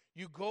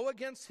 You go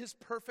against his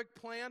perfect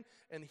plan,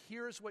 and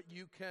here's what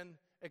you can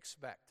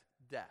expect: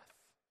 death.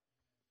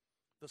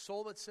 The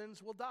soul that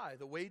sins will die.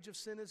 The wage of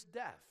sin is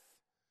death.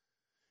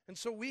 And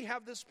so we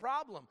have this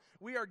problem.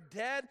 We are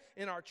dead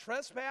in our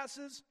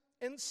trespasses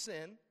and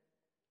sin.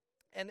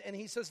 And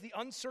he says the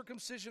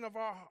uncircumcision of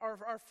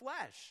our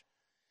flesh.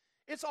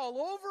 It's all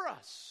over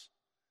us.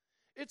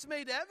 It's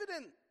made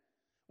evident.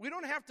 We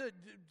don't have to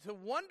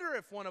wonder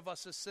if one of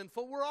us is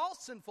sinful. We're all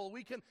sinful.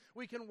 We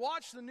can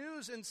watch the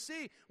news and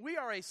see we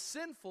are a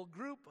sinful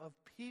group of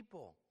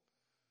people.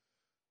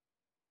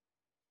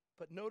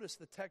 But notice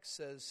the text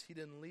says he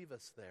didn't leave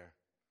us there.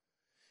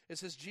 It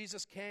says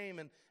Jesus came,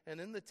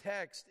 and in the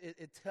text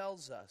it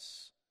tells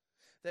us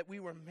that we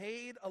were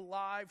made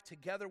alive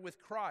together with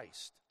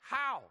Christ.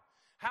 How?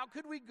 How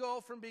could we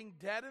go from being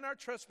dead in our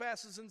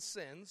trespasses and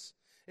sins,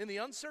 in the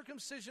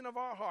uncircumcision of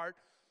our heart,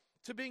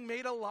 to being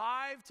made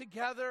alive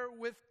together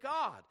with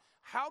God?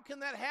 How can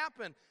that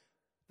happen?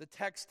 The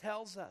text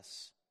tells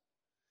us,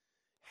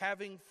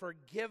 having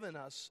forgiven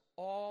us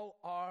all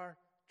our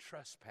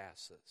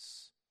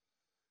trespasses.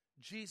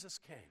 Jesus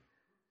came,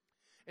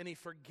 and he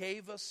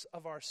forgave us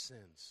of our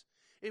sins.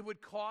 It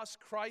would cost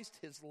Christ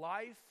his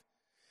life,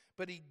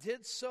 but he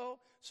did so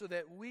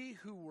that we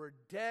who were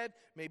dead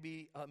may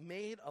be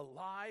made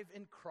alive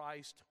in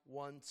Christ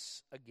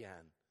once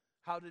again.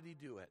 How did he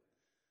do it?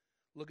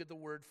 Look at the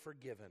word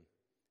forgiven.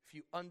 If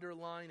you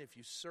underline, if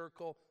you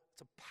circle,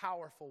 it's a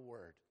powerful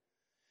word.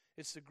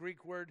 It's the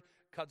Greek word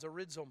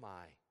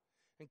kazarizomai.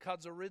 And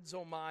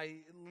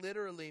kazarizomai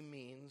literally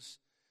means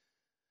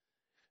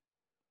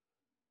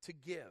to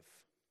give,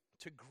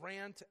 to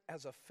grant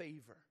as a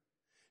favor,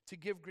 to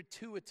give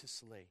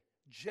gratuitously,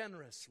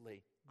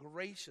 generously,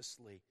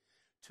 graciously,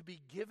 to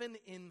be given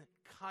in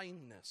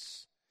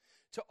kindness,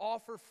 to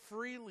offer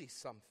freely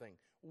something,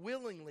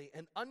 willingly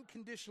and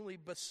unconditionally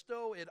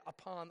bestow it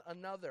upon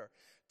another,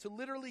 to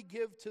literally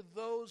give to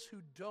those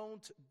who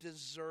don't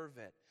deserve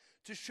it,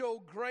 to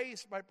show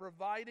grace by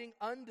providing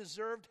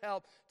undeserved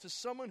help to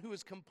someone who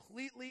is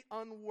completely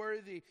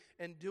unworthy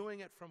and doing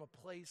it from a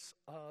place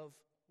of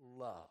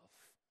love.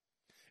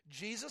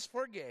 Jesus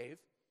forgave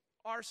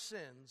our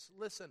sins,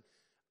 listen,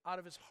 out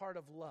of his heart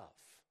of love.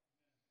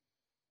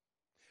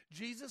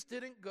 Jesus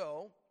didn't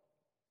go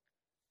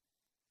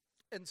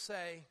and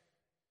say,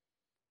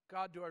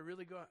 God, do I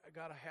really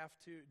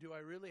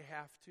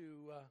have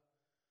to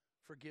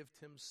forgive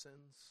Tim's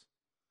sins?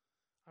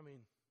 I mean,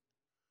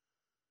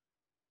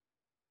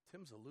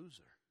 Tim's a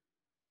loser.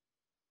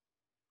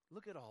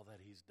 Look at all that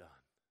he's done.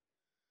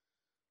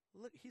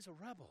 Look, he's a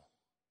rebel.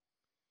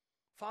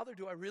 Father,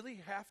 do I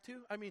really have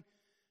to? I mean,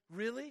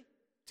 really?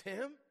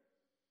 Tim?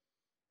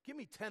 Give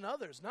me 10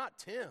 others, not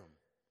Tim.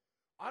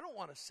 I don't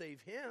want to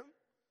save him.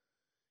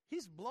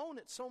 He's blown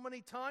it so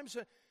many times.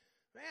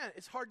 Man,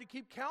 it's hard to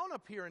keep count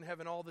up here in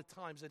heaven all the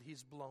times that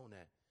he's blown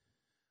it.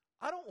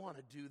 I don't want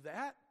to do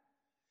that.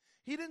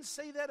 He didn't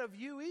say that of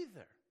you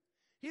either.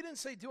 He didn't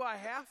say, do I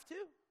have to?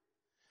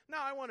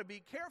 Now, I want to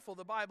be careful.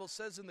 The Bible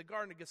says in the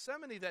Garden of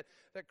Gethsemane that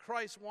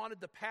Christ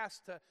wanted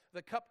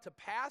the cup to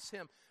pass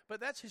him. But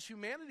that's his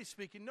humanity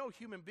speaking. No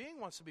human being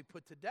wants to be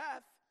put to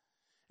death.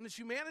 And his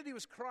humanity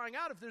was crying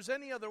out, if there's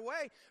any other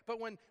way.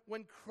 But when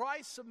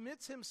Christ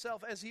submits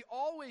himself, as he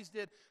always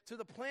did, to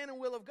the plan and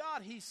will of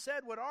God, he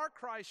said what our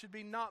cry should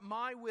be, not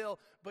my will,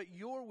 but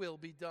your will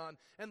be done.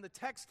 And the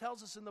text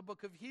tells us in the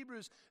book of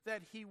Hebrews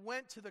that he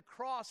went to the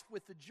cross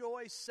with the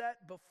joy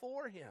set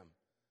before him.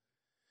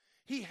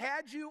 He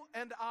had you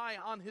and I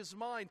on his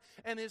mind,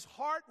 and his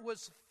heart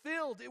was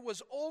filled. It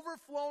was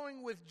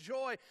overflowing with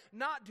joy.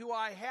 Not do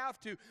I have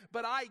to,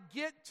 but I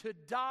get to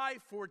die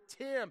for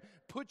Tim.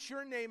 Put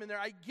your name in there.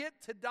 I get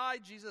to die,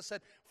 Jesus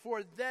said,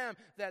 for them,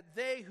 that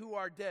they who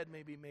are dead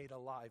may be made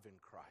alive in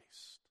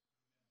Christ.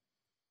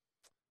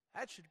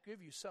 That should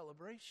give you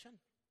celebration.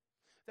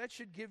 That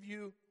should give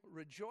you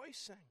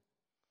rejoicing.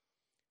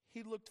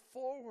 He looked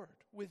forward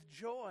with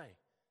joy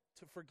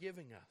to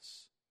forgiving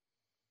us.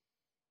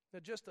 Now,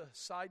 just a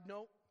side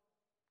note,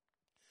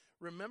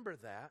 remember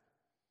that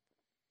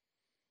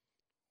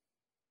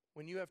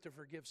when you have to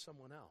forgive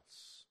someone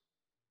else.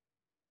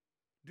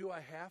 Do I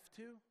have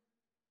to?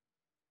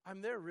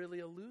 They're really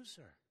a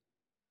loser.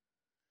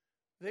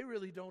 They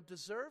really don't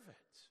deserve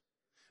it.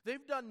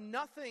 They've done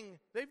nothing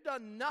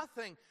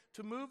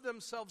to move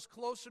themselves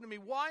closer to me.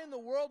 Why in the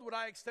world would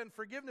I extend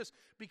forgiveness?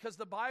 Because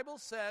the Bible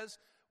says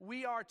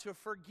we are to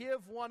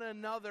forgive one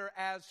another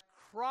as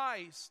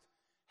Christ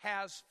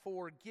has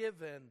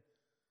forgiven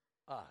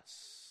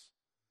us.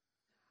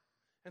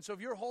 And so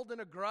if you're holding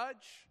a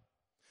grudge,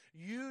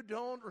 you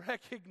don't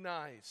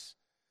recognize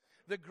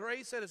the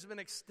grace that has been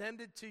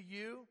extended to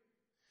you.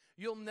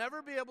 You'll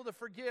never be able to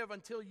forgive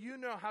until you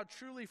know how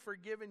truly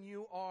forgiven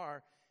you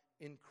are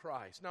in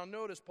Christ. Now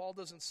notice, Paul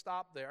doesn't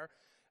stop there.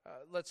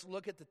 Let's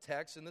look at the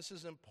text, and this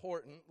is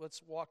important.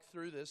 Let's walk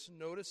through this.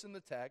 Notice in the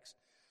text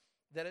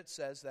that it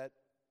says that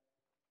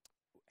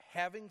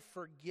having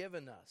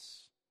forgiven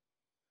us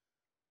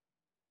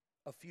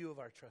a few of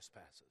our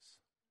trespasses,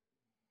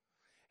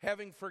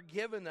 having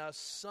forgiven us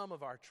some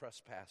of our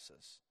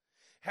trespasses,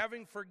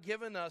 having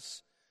forgiven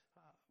us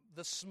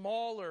the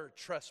smaller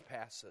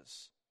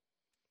trespasses.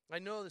 I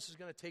know this is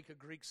going to take a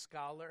Greek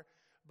scholar,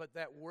 but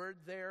that word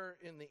there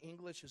in the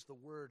English is the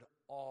word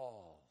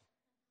all.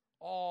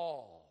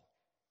 all.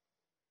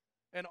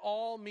 And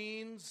all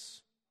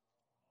means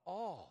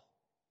all.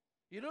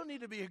 You don't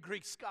need to be a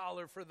Greek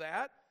scholar for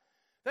that.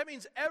 That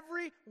means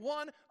every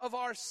one of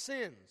our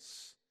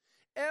sins,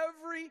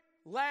 every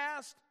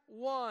last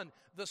one,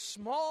 the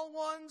small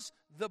ones,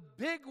 the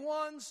big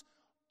ones,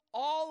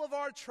 all of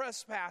our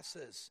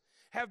trespasses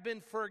have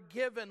been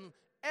forgiven.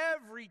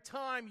 Every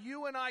time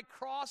you and I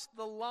cross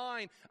the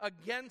line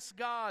against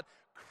God,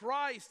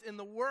 Christ in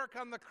the work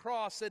on the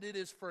cross said it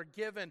is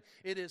forgiven,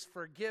 it is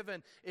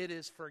forgiven, it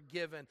is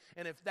forgiven.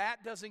 And if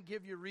that doesn't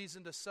give you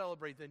reason to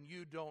celebrate, then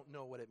you don't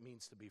know what it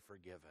means to be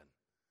forgiven.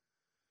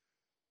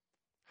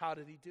 How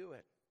did he do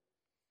it?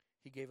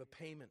 He gave a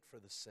payment for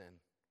the sin.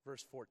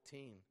 Verse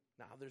 14.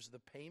 Now there's the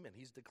payment.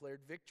 He's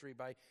declared victory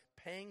by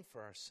paying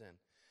for our sin.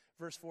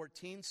 Verse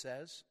 14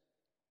 says,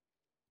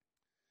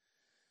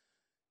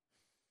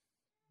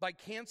 by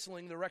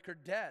canceling the record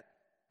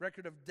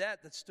of debt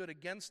that stood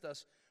against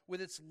us with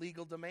its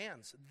legal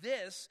demands.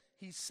 This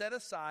he set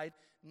aside,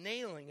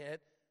 nailing it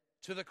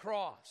to the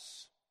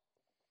cross.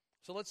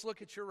 So let's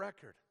look at your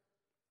record.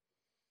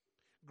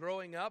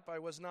 Growing up, I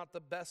was not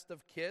the best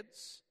of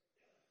kids.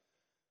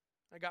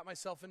 I got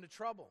myself into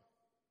trouble.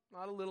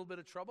 Not a little bit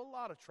of trouble, a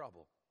lot of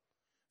trouble.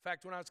 In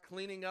fact, when I was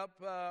cleaning up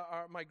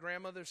my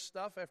grandmother's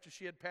stuff after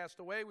she had passed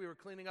away, we were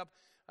cleaning up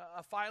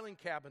a filing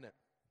cabinet.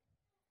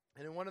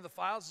 And in one of the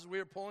files, as we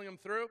were pulling them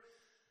through,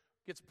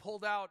 gets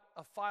pulled out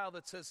a file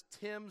that says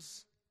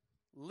Tim's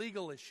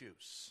legal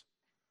issues.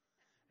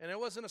 And it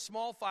wasn't a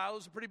small file, it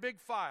was a pretty big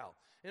file.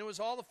 And it was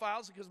all the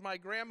files because my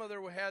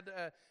grandmother had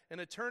an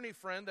attorney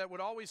friend that would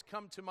always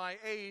come to my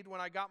aid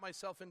when I got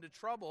myself into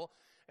trouble.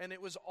 And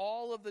it was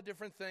all of the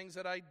different things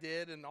that I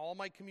did and all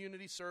my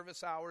community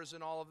service hours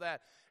and all of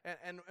that.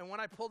 And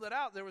when I pulled it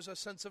out, there was a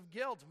sense of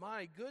guilt.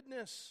 My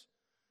goodness,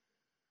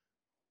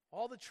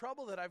 all the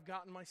trouble that I've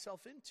gotten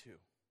myself into.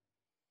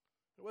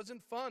 It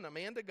wasn't fun.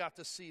 Amanda got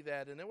to see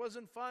that, and it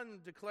wasn't fun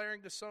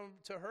declaring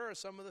to her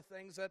some of the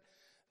things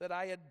that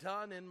I had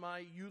done in my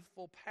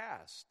youthful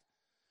past.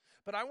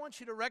 But I want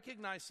you to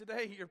recognize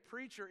today, your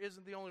preacher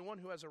isn't the only one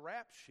who has a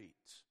rap sheet.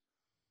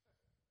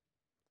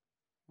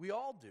 We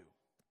all do.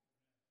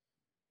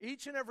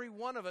 Each and every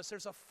one of us,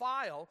 there's a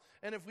file,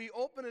 and if we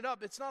open it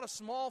up, it's not a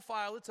small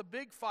file, it's a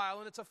big file,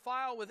 and it's a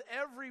file with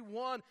every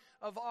one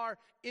of our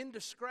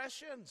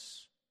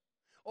indiscretions.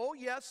 Oh,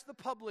 yes, the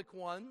public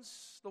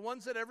ones, the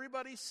ones that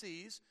everybody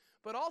sees,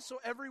 but also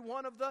every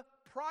one of the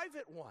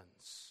private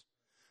ones.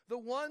 The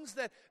ones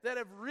that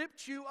have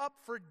ripped you up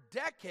for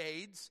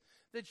decades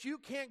that you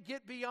can't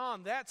get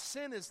beyond. That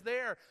sin is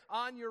there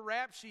on your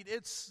rap sheet.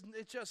 It's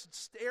just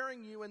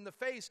staring you in the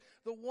face.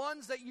 The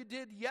ones that you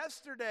did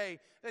yesterday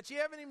that you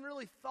haven't even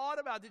really thought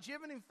about, that you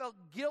haven't even felt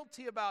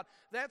guilty about,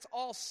 that's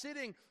all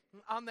sitting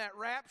on that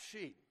rap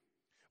sheet.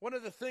 One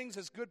of the things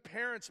as good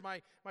parents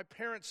my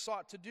parents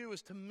sought to do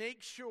is to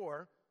make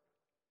sure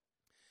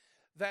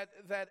that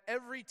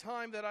every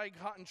time that I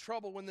got in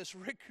trouble, when this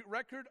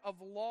record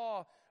of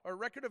law or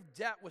record of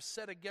debt was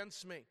set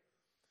against me,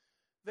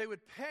 they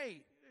would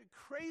pay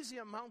crazy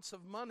amounts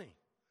of money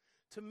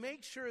to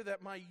make sure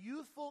that my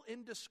youthful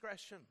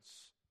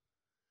indiscretions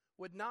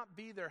would not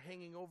be there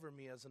hanging over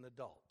me as an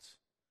adult.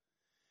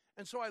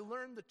 And so I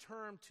learned the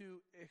term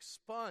to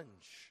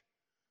expunge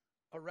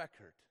a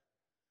record.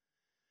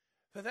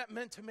 That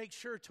meant to make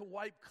sure to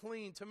wipe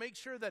clean, to make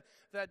sure that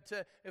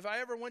if I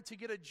ever went to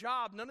get a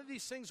job, none of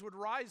these things would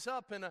rise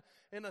up in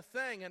a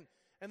thing.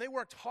 And they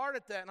worked hard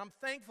at that, and I'm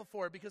thankful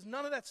for it because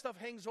none of that stuff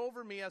hangs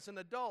over me as an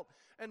adult.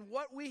 And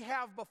what we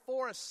have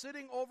before us,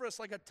 sitting over us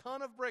like a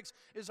ton of bricks,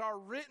 is our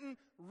written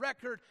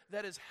record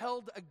that is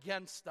held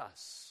against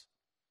us.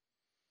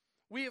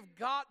 We have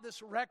got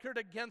this record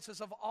against us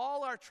of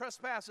all our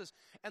trespasses.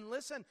 And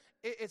listen,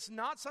 it's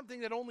not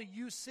something that only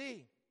you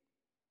see.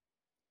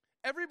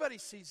 Everybody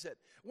sees it.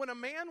 When a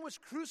man was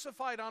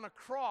crucified on a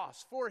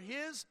cross for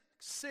his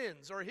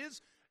sins or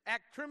his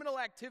criminal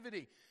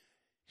activity,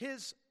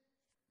 his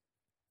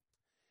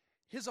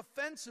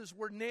offenses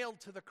were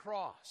nailed to the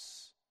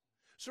cross.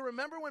 So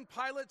remember when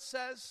Pilate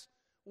says,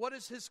 what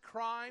is his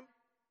crime?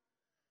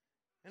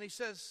 And he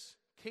says,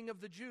 King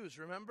of the Jews,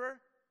 remember?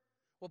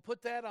 Well,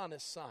 put that on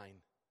his sign.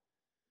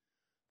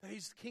 That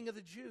he's the King of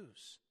the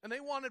Jews. And they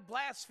wanted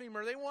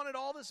blasphemer. They wanted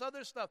all this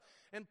other stuff.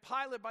 And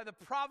Pilate, by the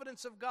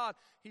providence of God,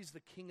 he's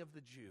the King of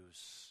the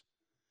Jews.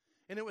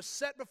 And it was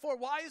set before.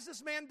 Why is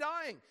this man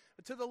dying?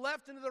 To the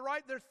left and to the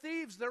right, they're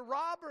thieves. They're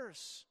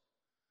robbers.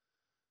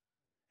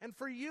 And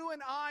for you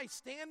and I,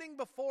 standing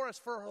before us,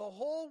 for the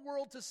whole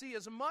world to see,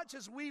 as much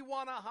as we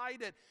want to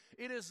hide it,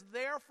 it is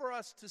there for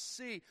us to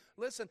see.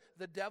 Listen,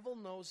 the devil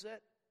knows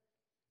it.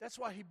 That's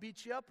why he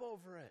beats you up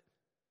over it.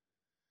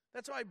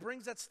 That's why he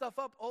brings that stuff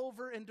up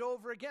over and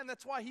over again.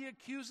 That's why he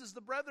accuses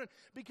the brethren,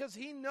 because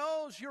he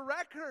knows your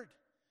record.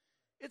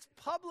 It's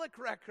public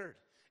record.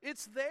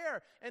 It's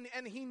there,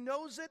 and he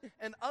knows it,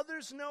 and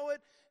others know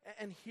it,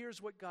 and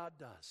here's what God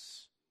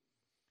does.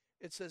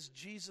 It says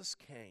Jesus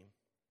came,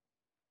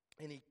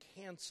 and he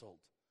canceled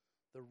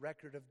the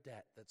record of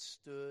debt that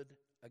stood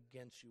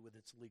against you with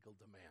its legal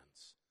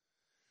demands.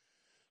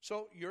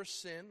 So your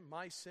sin,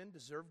 my sin,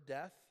 deserved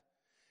death.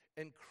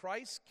 And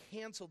Christ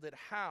canceled it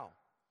how?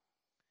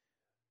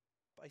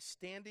 By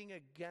standing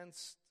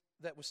against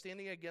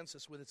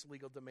us with its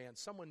legal demand.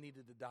 Someone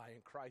needed to die,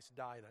 and Christ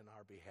died on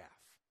our behalf.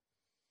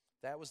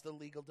 That was the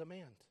legal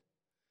demand.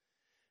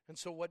 And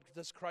so what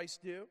does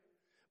Christ do?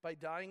 By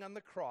dying on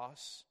the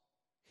cross,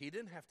 he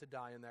didn't have to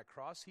die on that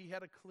cross. He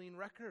had a clean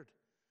record,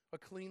 a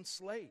clean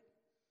slate.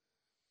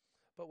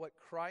 But what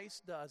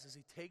Christ does is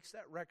he takes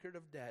that record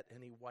of debt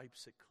and he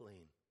wipes it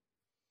clean.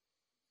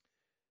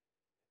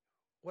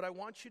 What I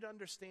want you to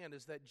understand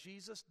is that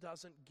Jesus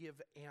doesn't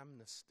give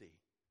amnesty.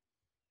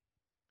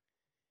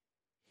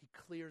 He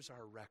clears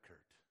our record.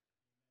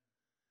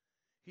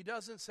 He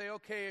doesn't say,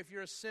 okay, if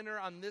you're a sinner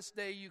on this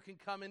day, you can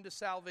come into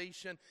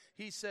salvation.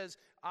 He says,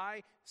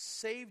 I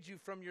saved you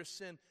from your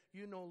sin.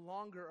 You no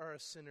longer are a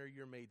sinner.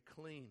 You're made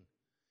clean.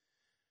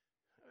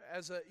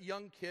 As a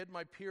young kid,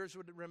 my peers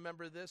would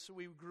remember this.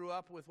 We grew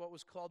up with what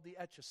was called the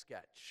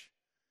Etch-a-Sketch.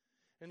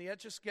 And the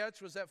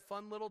Etch-a-Sketch was that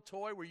fun little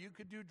toy where you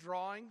could do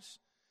drawings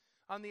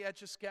on the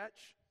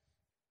Etch-a-Sketch.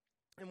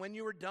 And when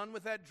you were done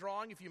with that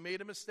drawing, if you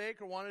made a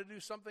mistake or wanted to do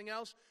something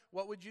else,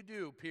 what would you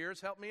do?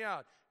 Peers, help me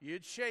out.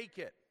 You'd shake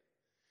it.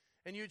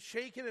 And you'd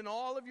shake it and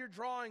all of your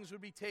drawings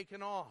would be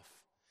taken off.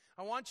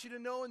 I want you to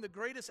know, in the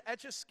greatest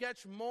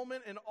Etch-a-Sketch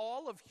moment in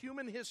all of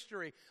human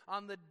history,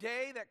 on the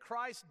day that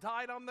Christ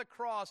died on the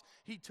cross,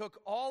 he took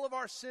all of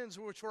our sins,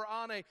 which were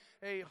on a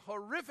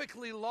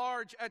horrifically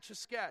large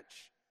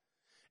Etch-a-Sketch,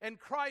 and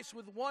Christ,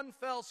 with one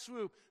fell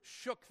swoop,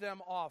 shook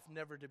them off,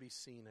 never to be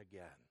seen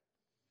again.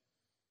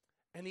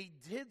 And he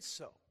did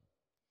so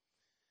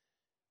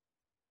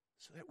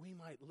that we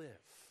might live.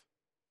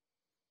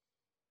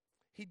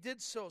 He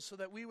did so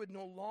that we would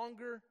no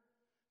longer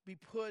be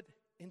put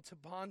into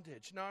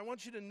bondage. Now, I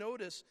want you to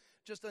notice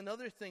just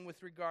another thing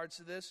with regards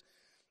to this.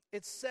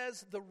 It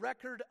says the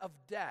record of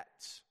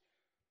debt.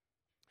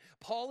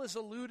 Paul is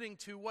alluding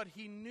to what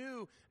he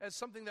knew as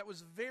something that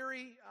was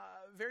very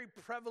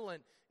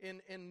prevalent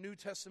in New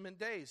Testament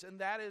days, and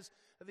that is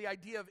the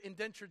idea of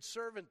indentured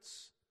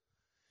servants.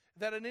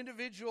 That an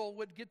individual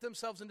would get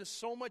themselves into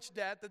so much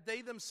debt that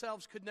they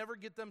themselves could never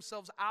get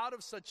themselves out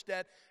of such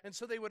debt, and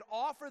so they would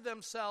offer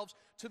themselves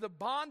to the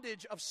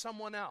bondage of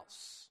someone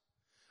else.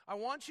 I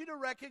want you to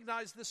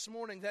recognize this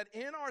morning that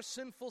in our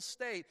sinful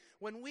state,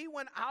 when we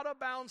went out of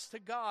bounds to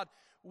God,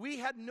 we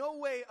had no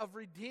way of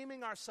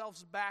redeeming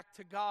ourselves back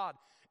to God.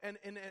 And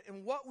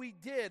what we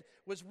did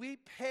was we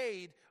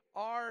paid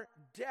our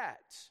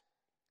debt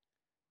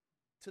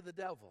to the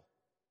devil.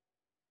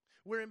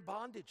 We're in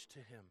bondage to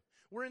him.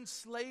 We're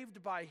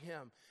enslaved by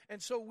him.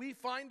 And so we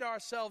find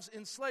ourselves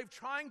enslaved,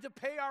 trying to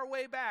pay our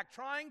way back,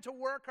 trying to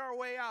work our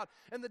way out.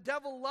 And the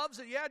devil loves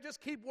it. Yeah,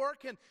 just keep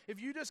working. If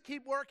you just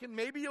keep working,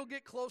 maybe you'll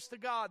get close to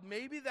God.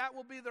 Maybe that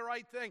will be the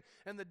right thing.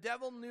 And the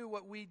devil knew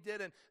what we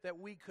didn't, that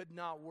we could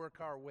not work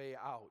our way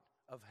out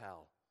of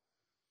hell.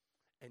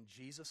 And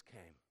Jesus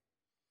came,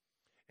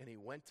 and he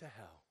went to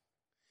hell,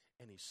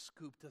 and he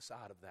scooped us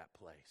out of that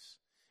place.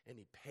 And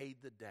he paid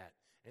the debt,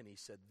 and he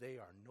said, they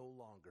are no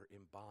longer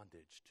in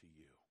bondage to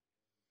you.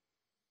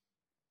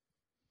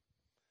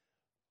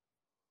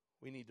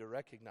 We need to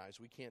recognize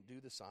we can't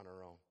do this on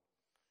our own.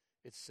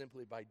 It's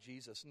simply by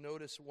Jesus.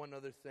 Notice one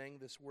other thing,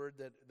 this word,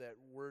 that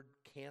word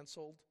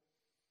canceled.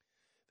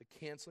 The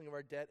canceling of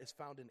our debt is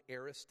found in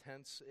aorist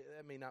tense.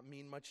 That may not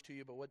mean much to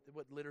you, but what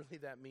literally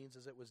that means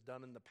is it was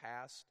done in the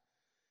past,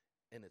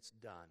 and it's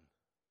done.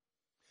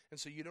 And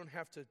so you don't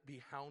have to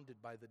be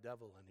hounded by the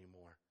devil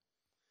anymore.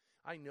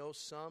 I know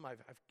some, I've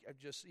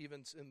just,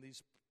 even in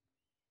these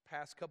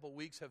past couple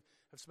weeks, have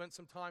spent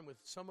some time with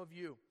some of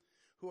you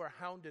who are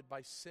hounded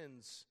by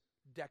sins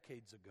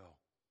decades ago.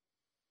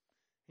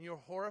 And you're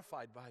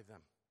horrified by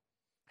them.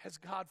 Has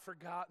God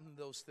forgotten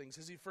those things?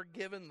 Has he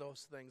forgiven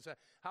those things?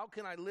 How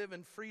can I live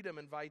in freedom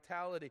and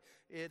vitality?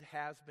 It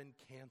has been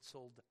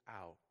canceled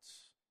out.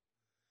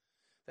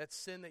 That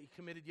sin that you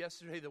committed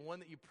yesterday, the one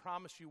that you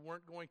promised you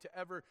weren't going to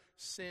ever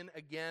sin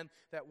again,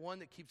 that one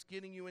that keeps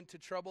getting you into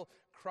trouble,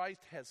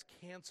 Christ has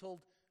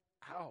canceled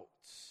out.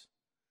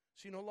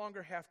 So you no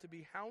longer have to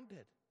be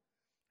hounded.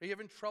 Are you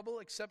having trouble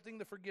accepting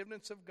the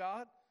forgiveness of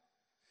God?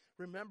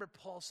 Remember,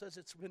 Paul says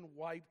it's been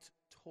wiped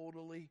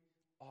totally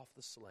off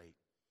the slate.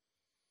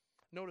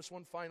 Notice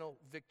one final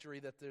victory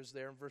that there's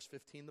there in verse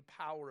 15, the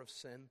power of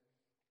sin.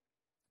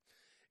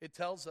 It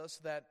tells us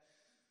that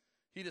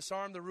he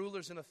disarmed the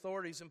rulers and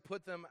authorities and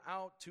put them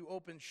out to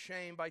open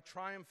shame by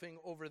triumphing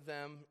over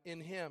them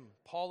in him.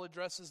 Paul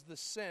addresses the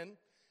sin,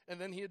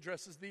 and then he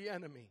addresses the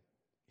enemy.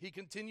 He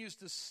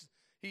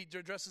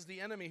addresses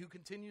the enemy who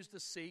continues to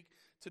seek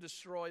to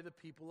destroy the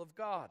people of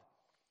God.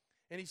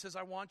 And he says,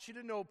 I want you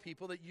to know,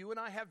 people, that you and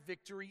I have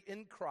victory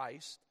in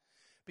Christ,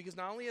 because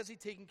not only has he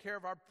taken care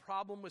of our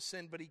problem with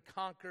sin, but he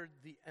conquered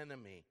the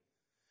enemy.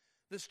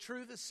 This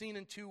truth is seen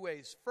in two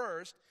ways.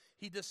 First,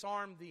 he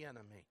disarmed the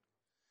enemy.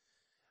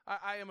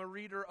 I am a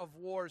reader of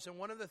wars, and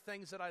one of the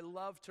things that I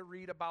love to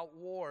read about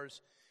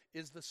wars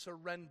is the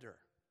surrender.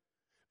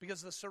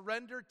 Because the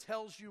surrender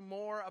tells you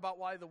more about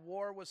why the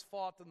war was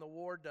fought than the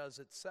war does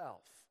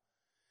itself.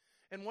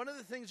 And one of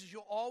the things is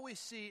you'll always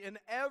see in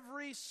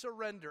every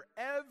surrender,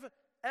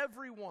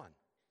 every one,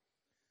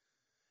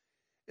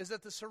 is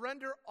that the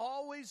surrender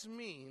always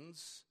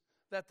means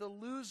that the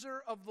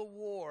loser of the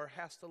war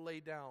has to lay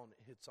down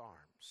its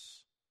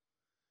arms.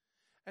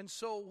 And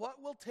so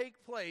what will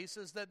take place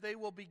is that they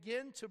will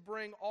begin to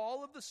bring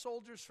all of the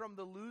soldiers from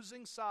the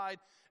losing side,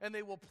 and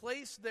they will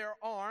place their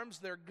arms,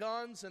 their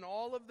guns, and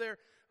all of their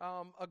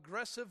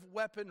aggressive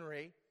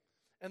weaponry,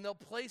 and they'll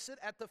place it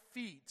at the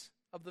feet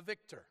of the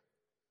victor.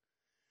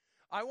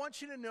 I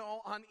want you to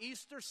know, on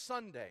Easter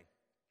Sunday,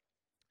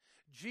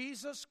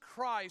 Jesus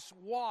Christ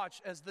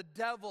watched as the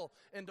devil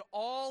and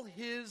all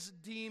his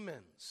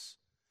demons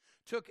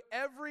took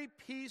every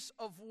piece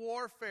of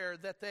warfare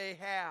that they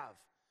have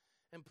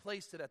and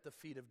placed it at the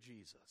feet of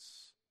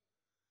Jesus.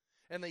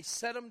 And they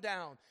set them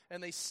down,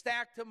 and they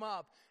stacked them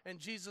up. And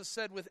Jesus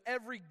said, with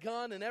every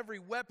gun and every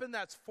weapon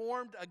that's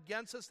formed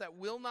against us that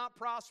will not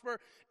prosper,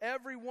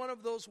 every one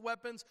of those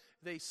weapons,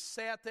 they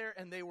sat there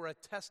and they were a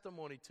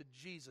testimony to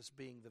Jesus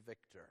being the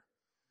victor.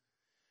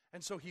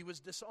 And so he was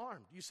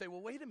disarmed. You say,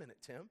 well, wait a minute,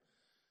 Tim.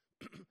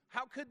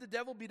 How could the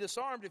devil be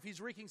disarmed if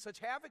he's wreaking such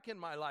havoc in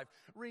my life?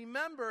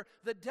 Remember,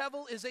 the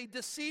devil is a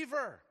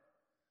deceiver.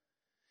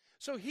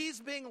 So he's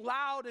being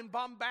loud and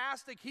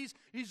bombastic. He's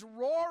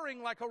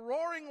roaring like a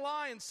roaring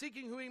lion,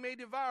 seeking who he may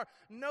devour.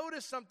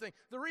 Notice something.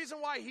 The reason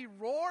why he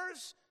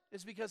roars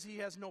is because he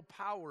has no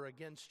power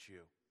against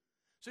you.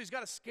 So he's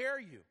got to scare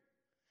you.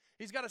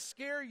 He's got to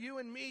scare you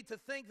and me to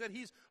think that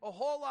he's a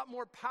whole lot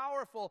more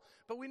powerful.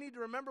 But we need to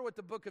remember what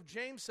the book of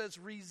James says.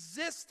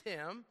 Resist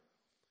him,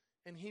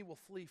 and he will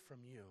flee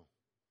from you.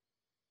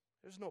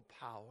 There's no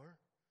power.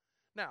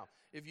 Now,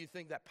 if you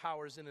think that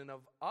power is in and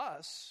of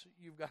us,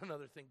 you've got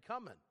another thing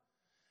coming.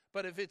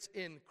 But if it's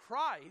in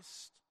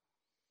Christ,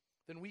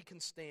 then we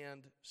can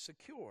stand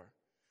secure.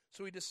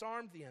 So he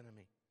disarmed the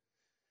enemy.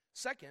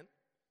 Second,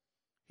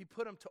 he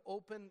put him to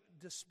open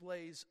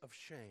displays of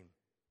shame.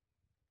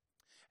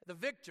 The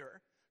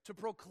victor, to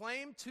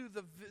proclaim to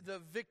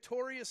the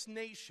victorious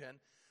nation,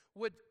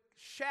 would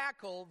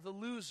shackle the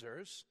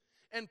losers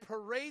and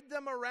parade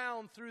them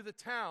around through the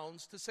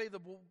towns to say the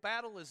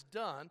battle is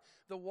done,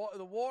 the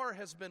war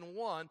has been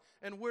won,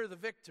 and we're the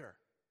victor.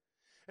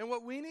 And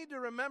what we need to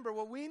remember,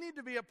 what we need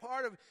to be a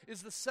part of,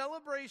 is the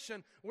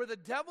celebration where the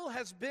devil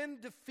has been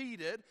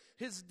defeated,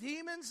 his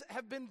demons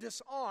have been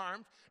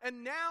disarmed,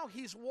 and now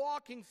he's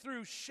walking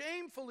through,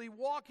 shamefully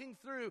walking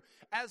through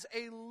as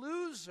a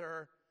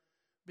loser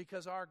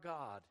because our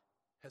God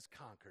has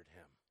conquered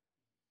him.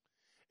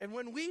 And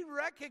when we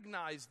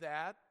recognize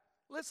that,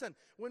 listen,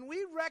 when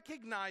we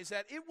recognize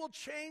that, it will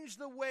change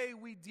the way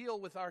we deal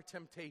with our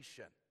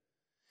temptation.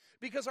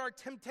 Because our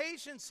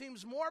temptation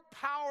seems more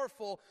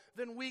powerful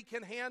than we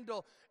can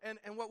handle. And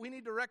what we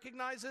need to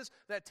recognize is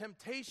that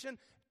temptation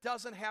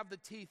doesn't have the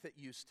teeth it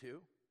used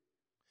to.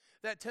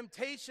 That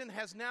temptation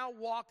has now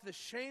walked the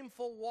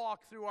shameful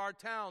walk through our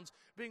towns,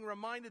 being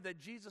reminded that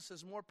Jesus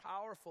is more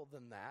powerful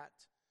than that.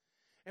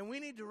 And we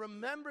need to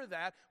remember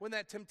that when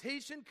that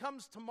temptation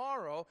comes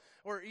tomorrow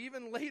or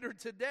even later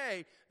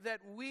today,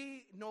 that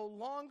we no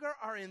longer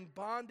are in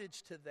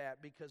bondage to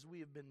that because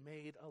we have been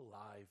made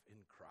alive in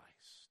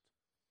Christ.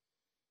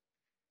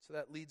 So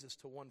that leads us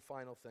to one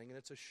final thing, and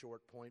it's a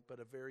short point,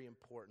 but a very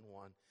important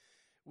one.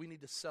 We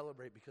need to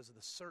celebrate because of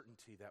the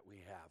certainty that we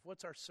have.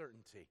 What's our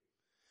certainty?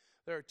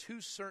 There are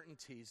two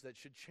certainties that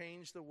should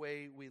change the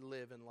way we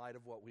live in light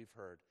of what we've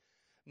heard.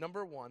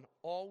 Number one,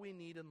 all we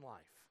need in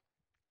life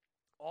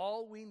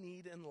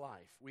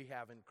we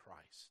have in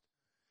Christ.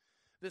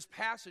 This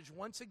passage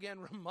once again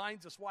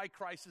reminds us why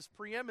Christ is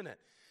preeminent.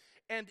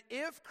 And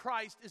if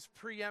Christ is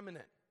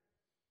preeminent,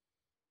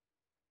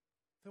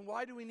 then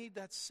why do we need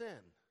that sin?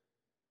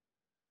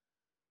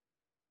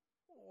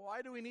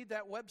 Why do we need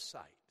that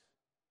website?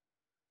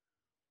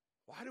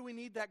 Why do we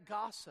need that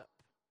gossip?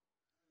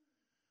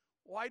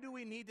 Why do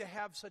we need to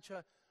have such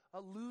a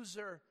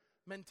loser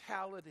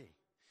mentality?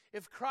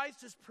 If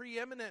Christ is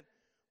preeminent,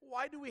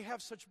 why do we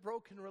have such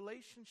broken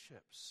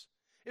relationships?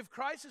 If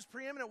Christ is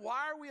preeminent,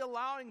 why are we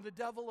allowing the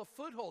devil a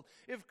foothold?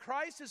 If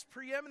Christ is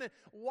preeminent,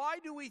 why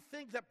do we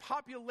think that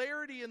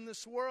popularity in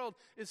this world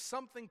is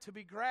something to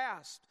be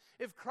grasped?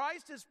 If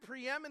Christ is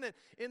preeminent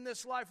in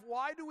this life,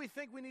 why do we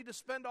think we need to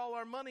spend all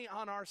our money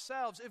on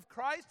ourselves? If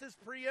Christ is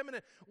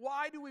preeminent,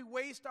 why do we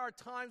waste our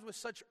times with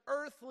such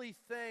earthly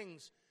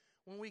things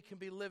when we can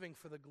be living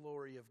for the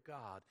glory of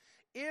God?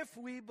 If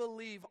we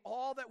believe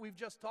all that we've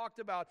just talked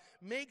about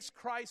makes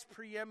Christ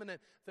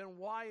preeminent, then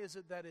why is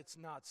it that it's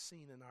not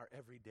seen in our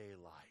everyday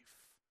life?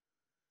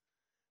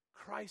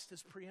 Christ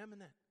is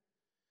preeminent.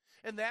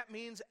 And that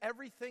means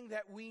everything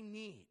that we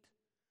need,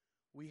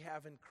 we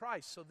have in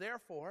Christ. So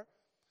therefore,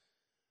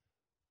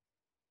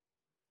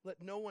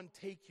 let no one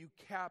take you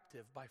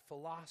captive by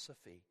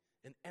philosophy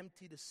and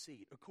empty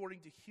deceit,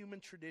 according to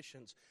human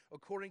traditions,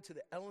 according to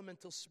the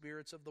elemental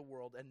spirits of the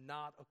world, and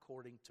not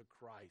according to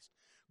Christ.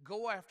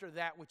 Go after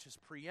that which is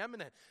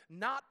preeminent,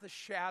 not the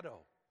shadow,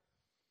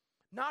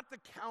 not the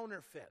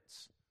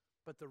counterfeits,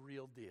 but the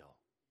real deal.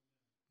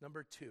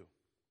 Number two,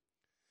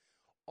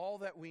 all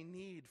that we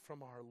need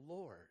from our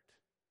Lord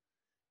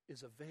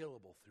is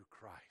available through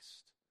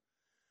Christ.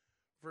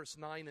 Verse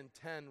 9 and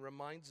 10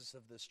 reminds us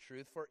of this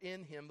truth. For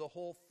in him the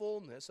whole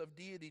fullness of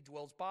deity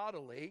dwells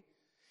bodily,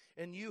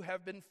 and you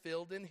have been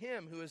filled in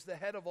him, who is the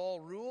head of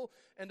all rule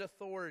and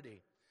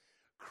authority.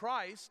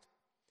 Christ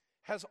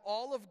has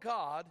all of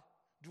God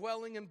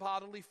dwelling in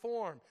bodily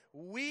form.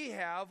 We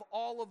have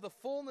all of the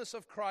fullness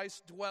of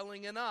Christ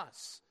dwelling in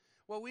us.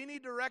 What we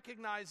need to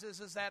recognize is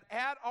that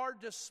at our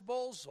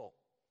disposal,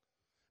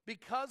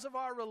 because of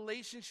our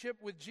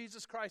relationship with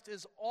Jesus Christ,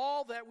 is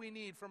all that we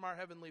need from our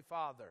Heavenly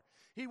Father.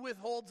 He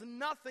withholds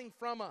nothing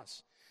from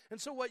us. And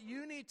so what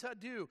you need to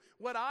do,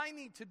 what I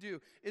need to do,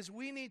 is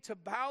we need to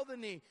bow the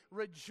knee,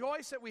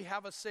 rejoice that we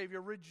have a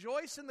Savior,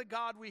 rejoice in the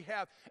God we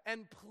have,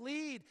 and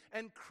plead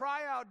and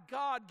cry out,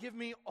 God, give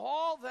me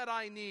all that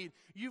I need.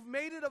 You've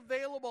made it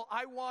available.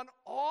 I want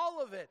all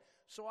of it,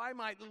 so I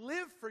might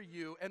live for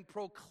you and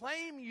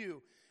proclaim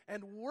you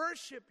and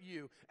worship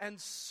you and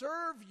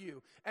serve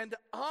you and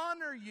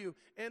honor you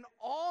in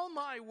all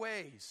my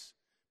ways,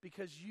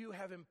 because you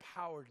have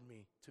empowered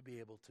me to be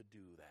able to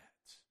do that.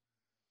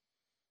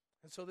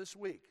 And so this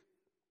week,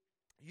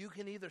 you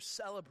can either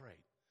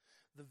celebrate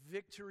the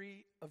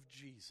victory of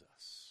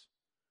Jesus,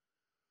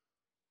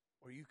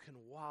 or you can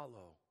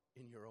wallow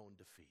in your own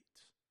defeat.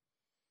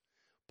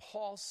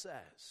 Paul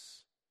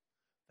says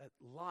that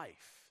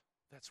life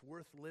that's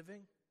worth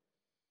living,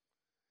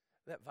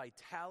 that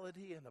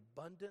vitality and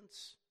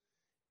abundance,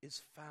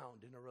 is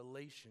found in a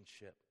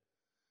relationship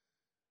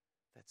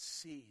that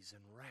sees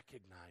and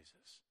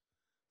recognizes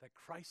that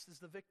Christ is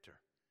the victor.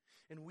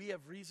 And we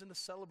have reason to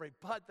celebrate.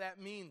 But that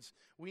means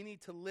we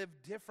need to live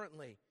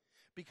differently,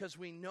 because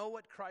we know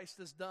what Christ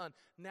has done.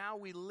 Now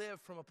we live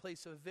from a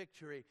place of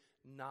victory,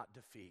 not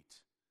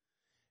defeat.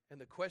 And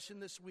the question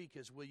this week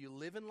is, will you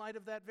live in light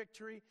of that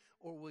victory,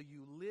 or will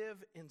you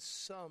live in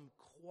some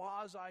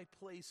quasi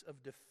place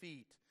of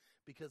defeat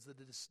because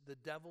the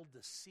devil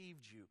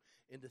deceived you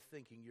into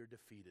thinking you're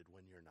defeated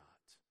when you're not?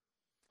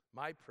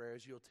 My prayer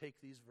is you'll take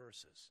these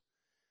verses,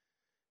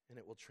 and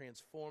it will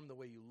transform the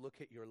way you look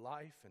at your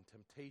life and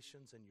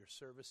temptations and your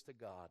service to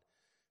God,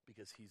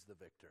 because he's the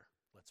victor.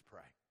 Let's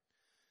pray.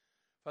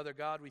 Father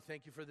God, we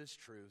thank you for this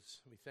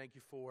truth. We thank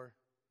you for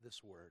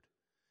this word.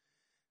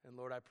 And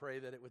Lord, I pray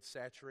that it would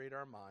saturate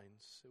our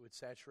minds, it would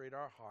saturate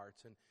our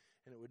hearts, and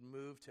it would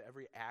move to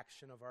every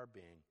action of our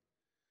being.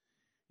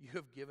 You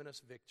have given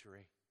us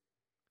victory.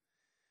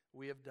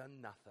 We have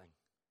done nothing.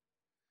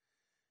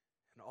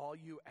 And all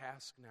you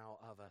ask now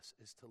of us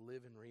is to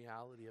live in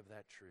reality of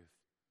that truth,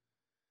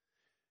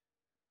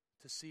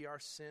 to see our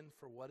sin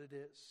for what it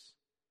is,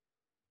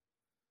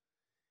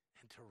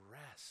 and to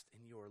rest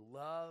in your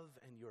love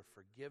and your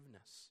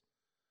forgiveness,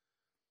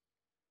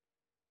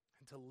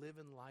 and to live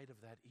in light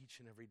of that each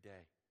and every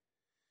day.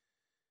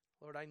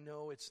 Lord, I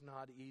know it's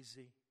not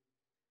easy.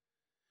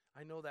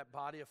 I know that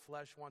body of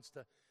flesh wants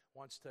to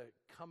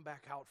come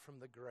back out from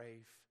the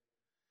grave.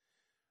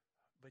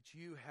 But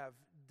you have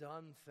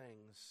done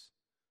things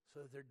so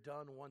that they're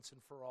done once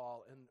and for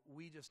all, and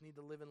we just need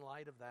to live in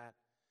light of that.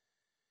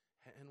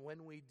 And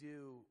when we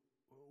do,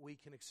 we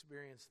can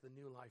experience the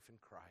new life in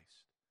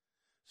Christ.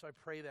 So I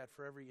pray that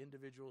for every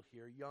individual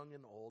here, young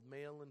and old,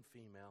 male and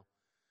female,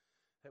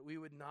 that we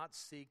would not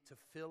seek to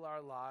fill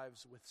our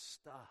lives with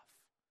stuff,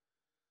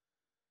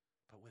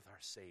 but with our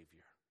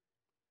Savior.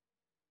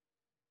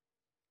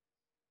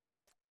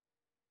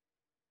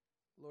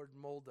 Lord,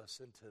 mold us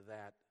into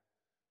that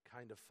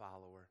kind of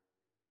follower.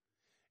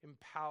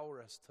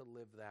 Empower us to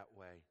live that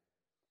way.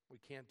 We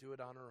can't do it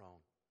on our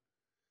own.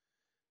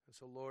 And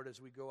so, Lord,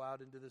 as we go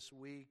out into this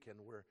week and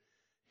we're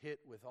hit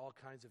with all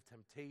kinds of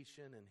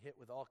temptation and hit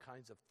with all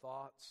kinds of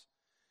thoughts,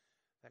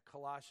 that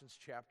Colossians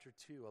chapter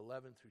 2,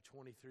 11 through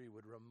 23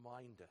 would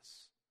remind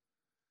us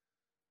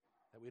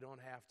that we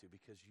don't have to,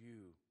 because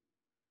you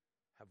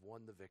have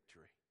won the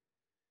victory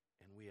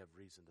and we have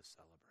reason to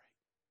celebrate.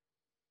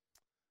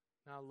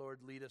 Now, Lord,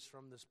 lead us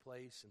from this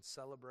place in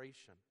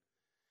celebration,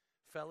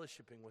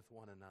 fellowshipping with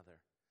one another.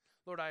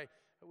 Lord, I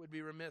would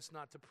be remiss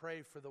not to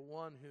pray for the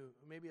one who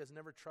maybe has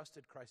never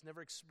trusted Christ,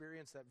 never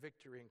experienced that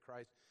victory in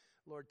Christ.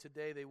 Lord,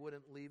 today they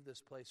wouldn't leave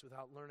this place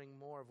without learning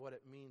more of what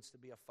it means to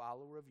be a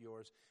follower of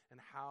yours, and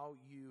how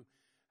you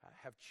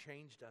have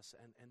changed us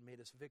and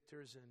made us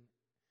victors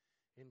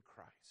in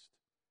Christ.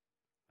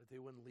 That they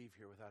wouldn't leave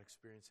here without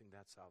experiencing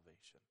that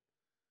salvation.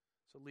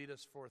 So lead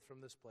us forth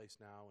from this place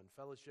now in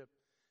fellowship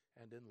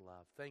and in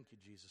love. Thank you,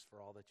 Jesus, for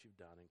all that you've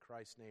done. In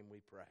Christ's name we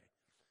pray.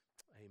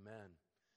 Amen.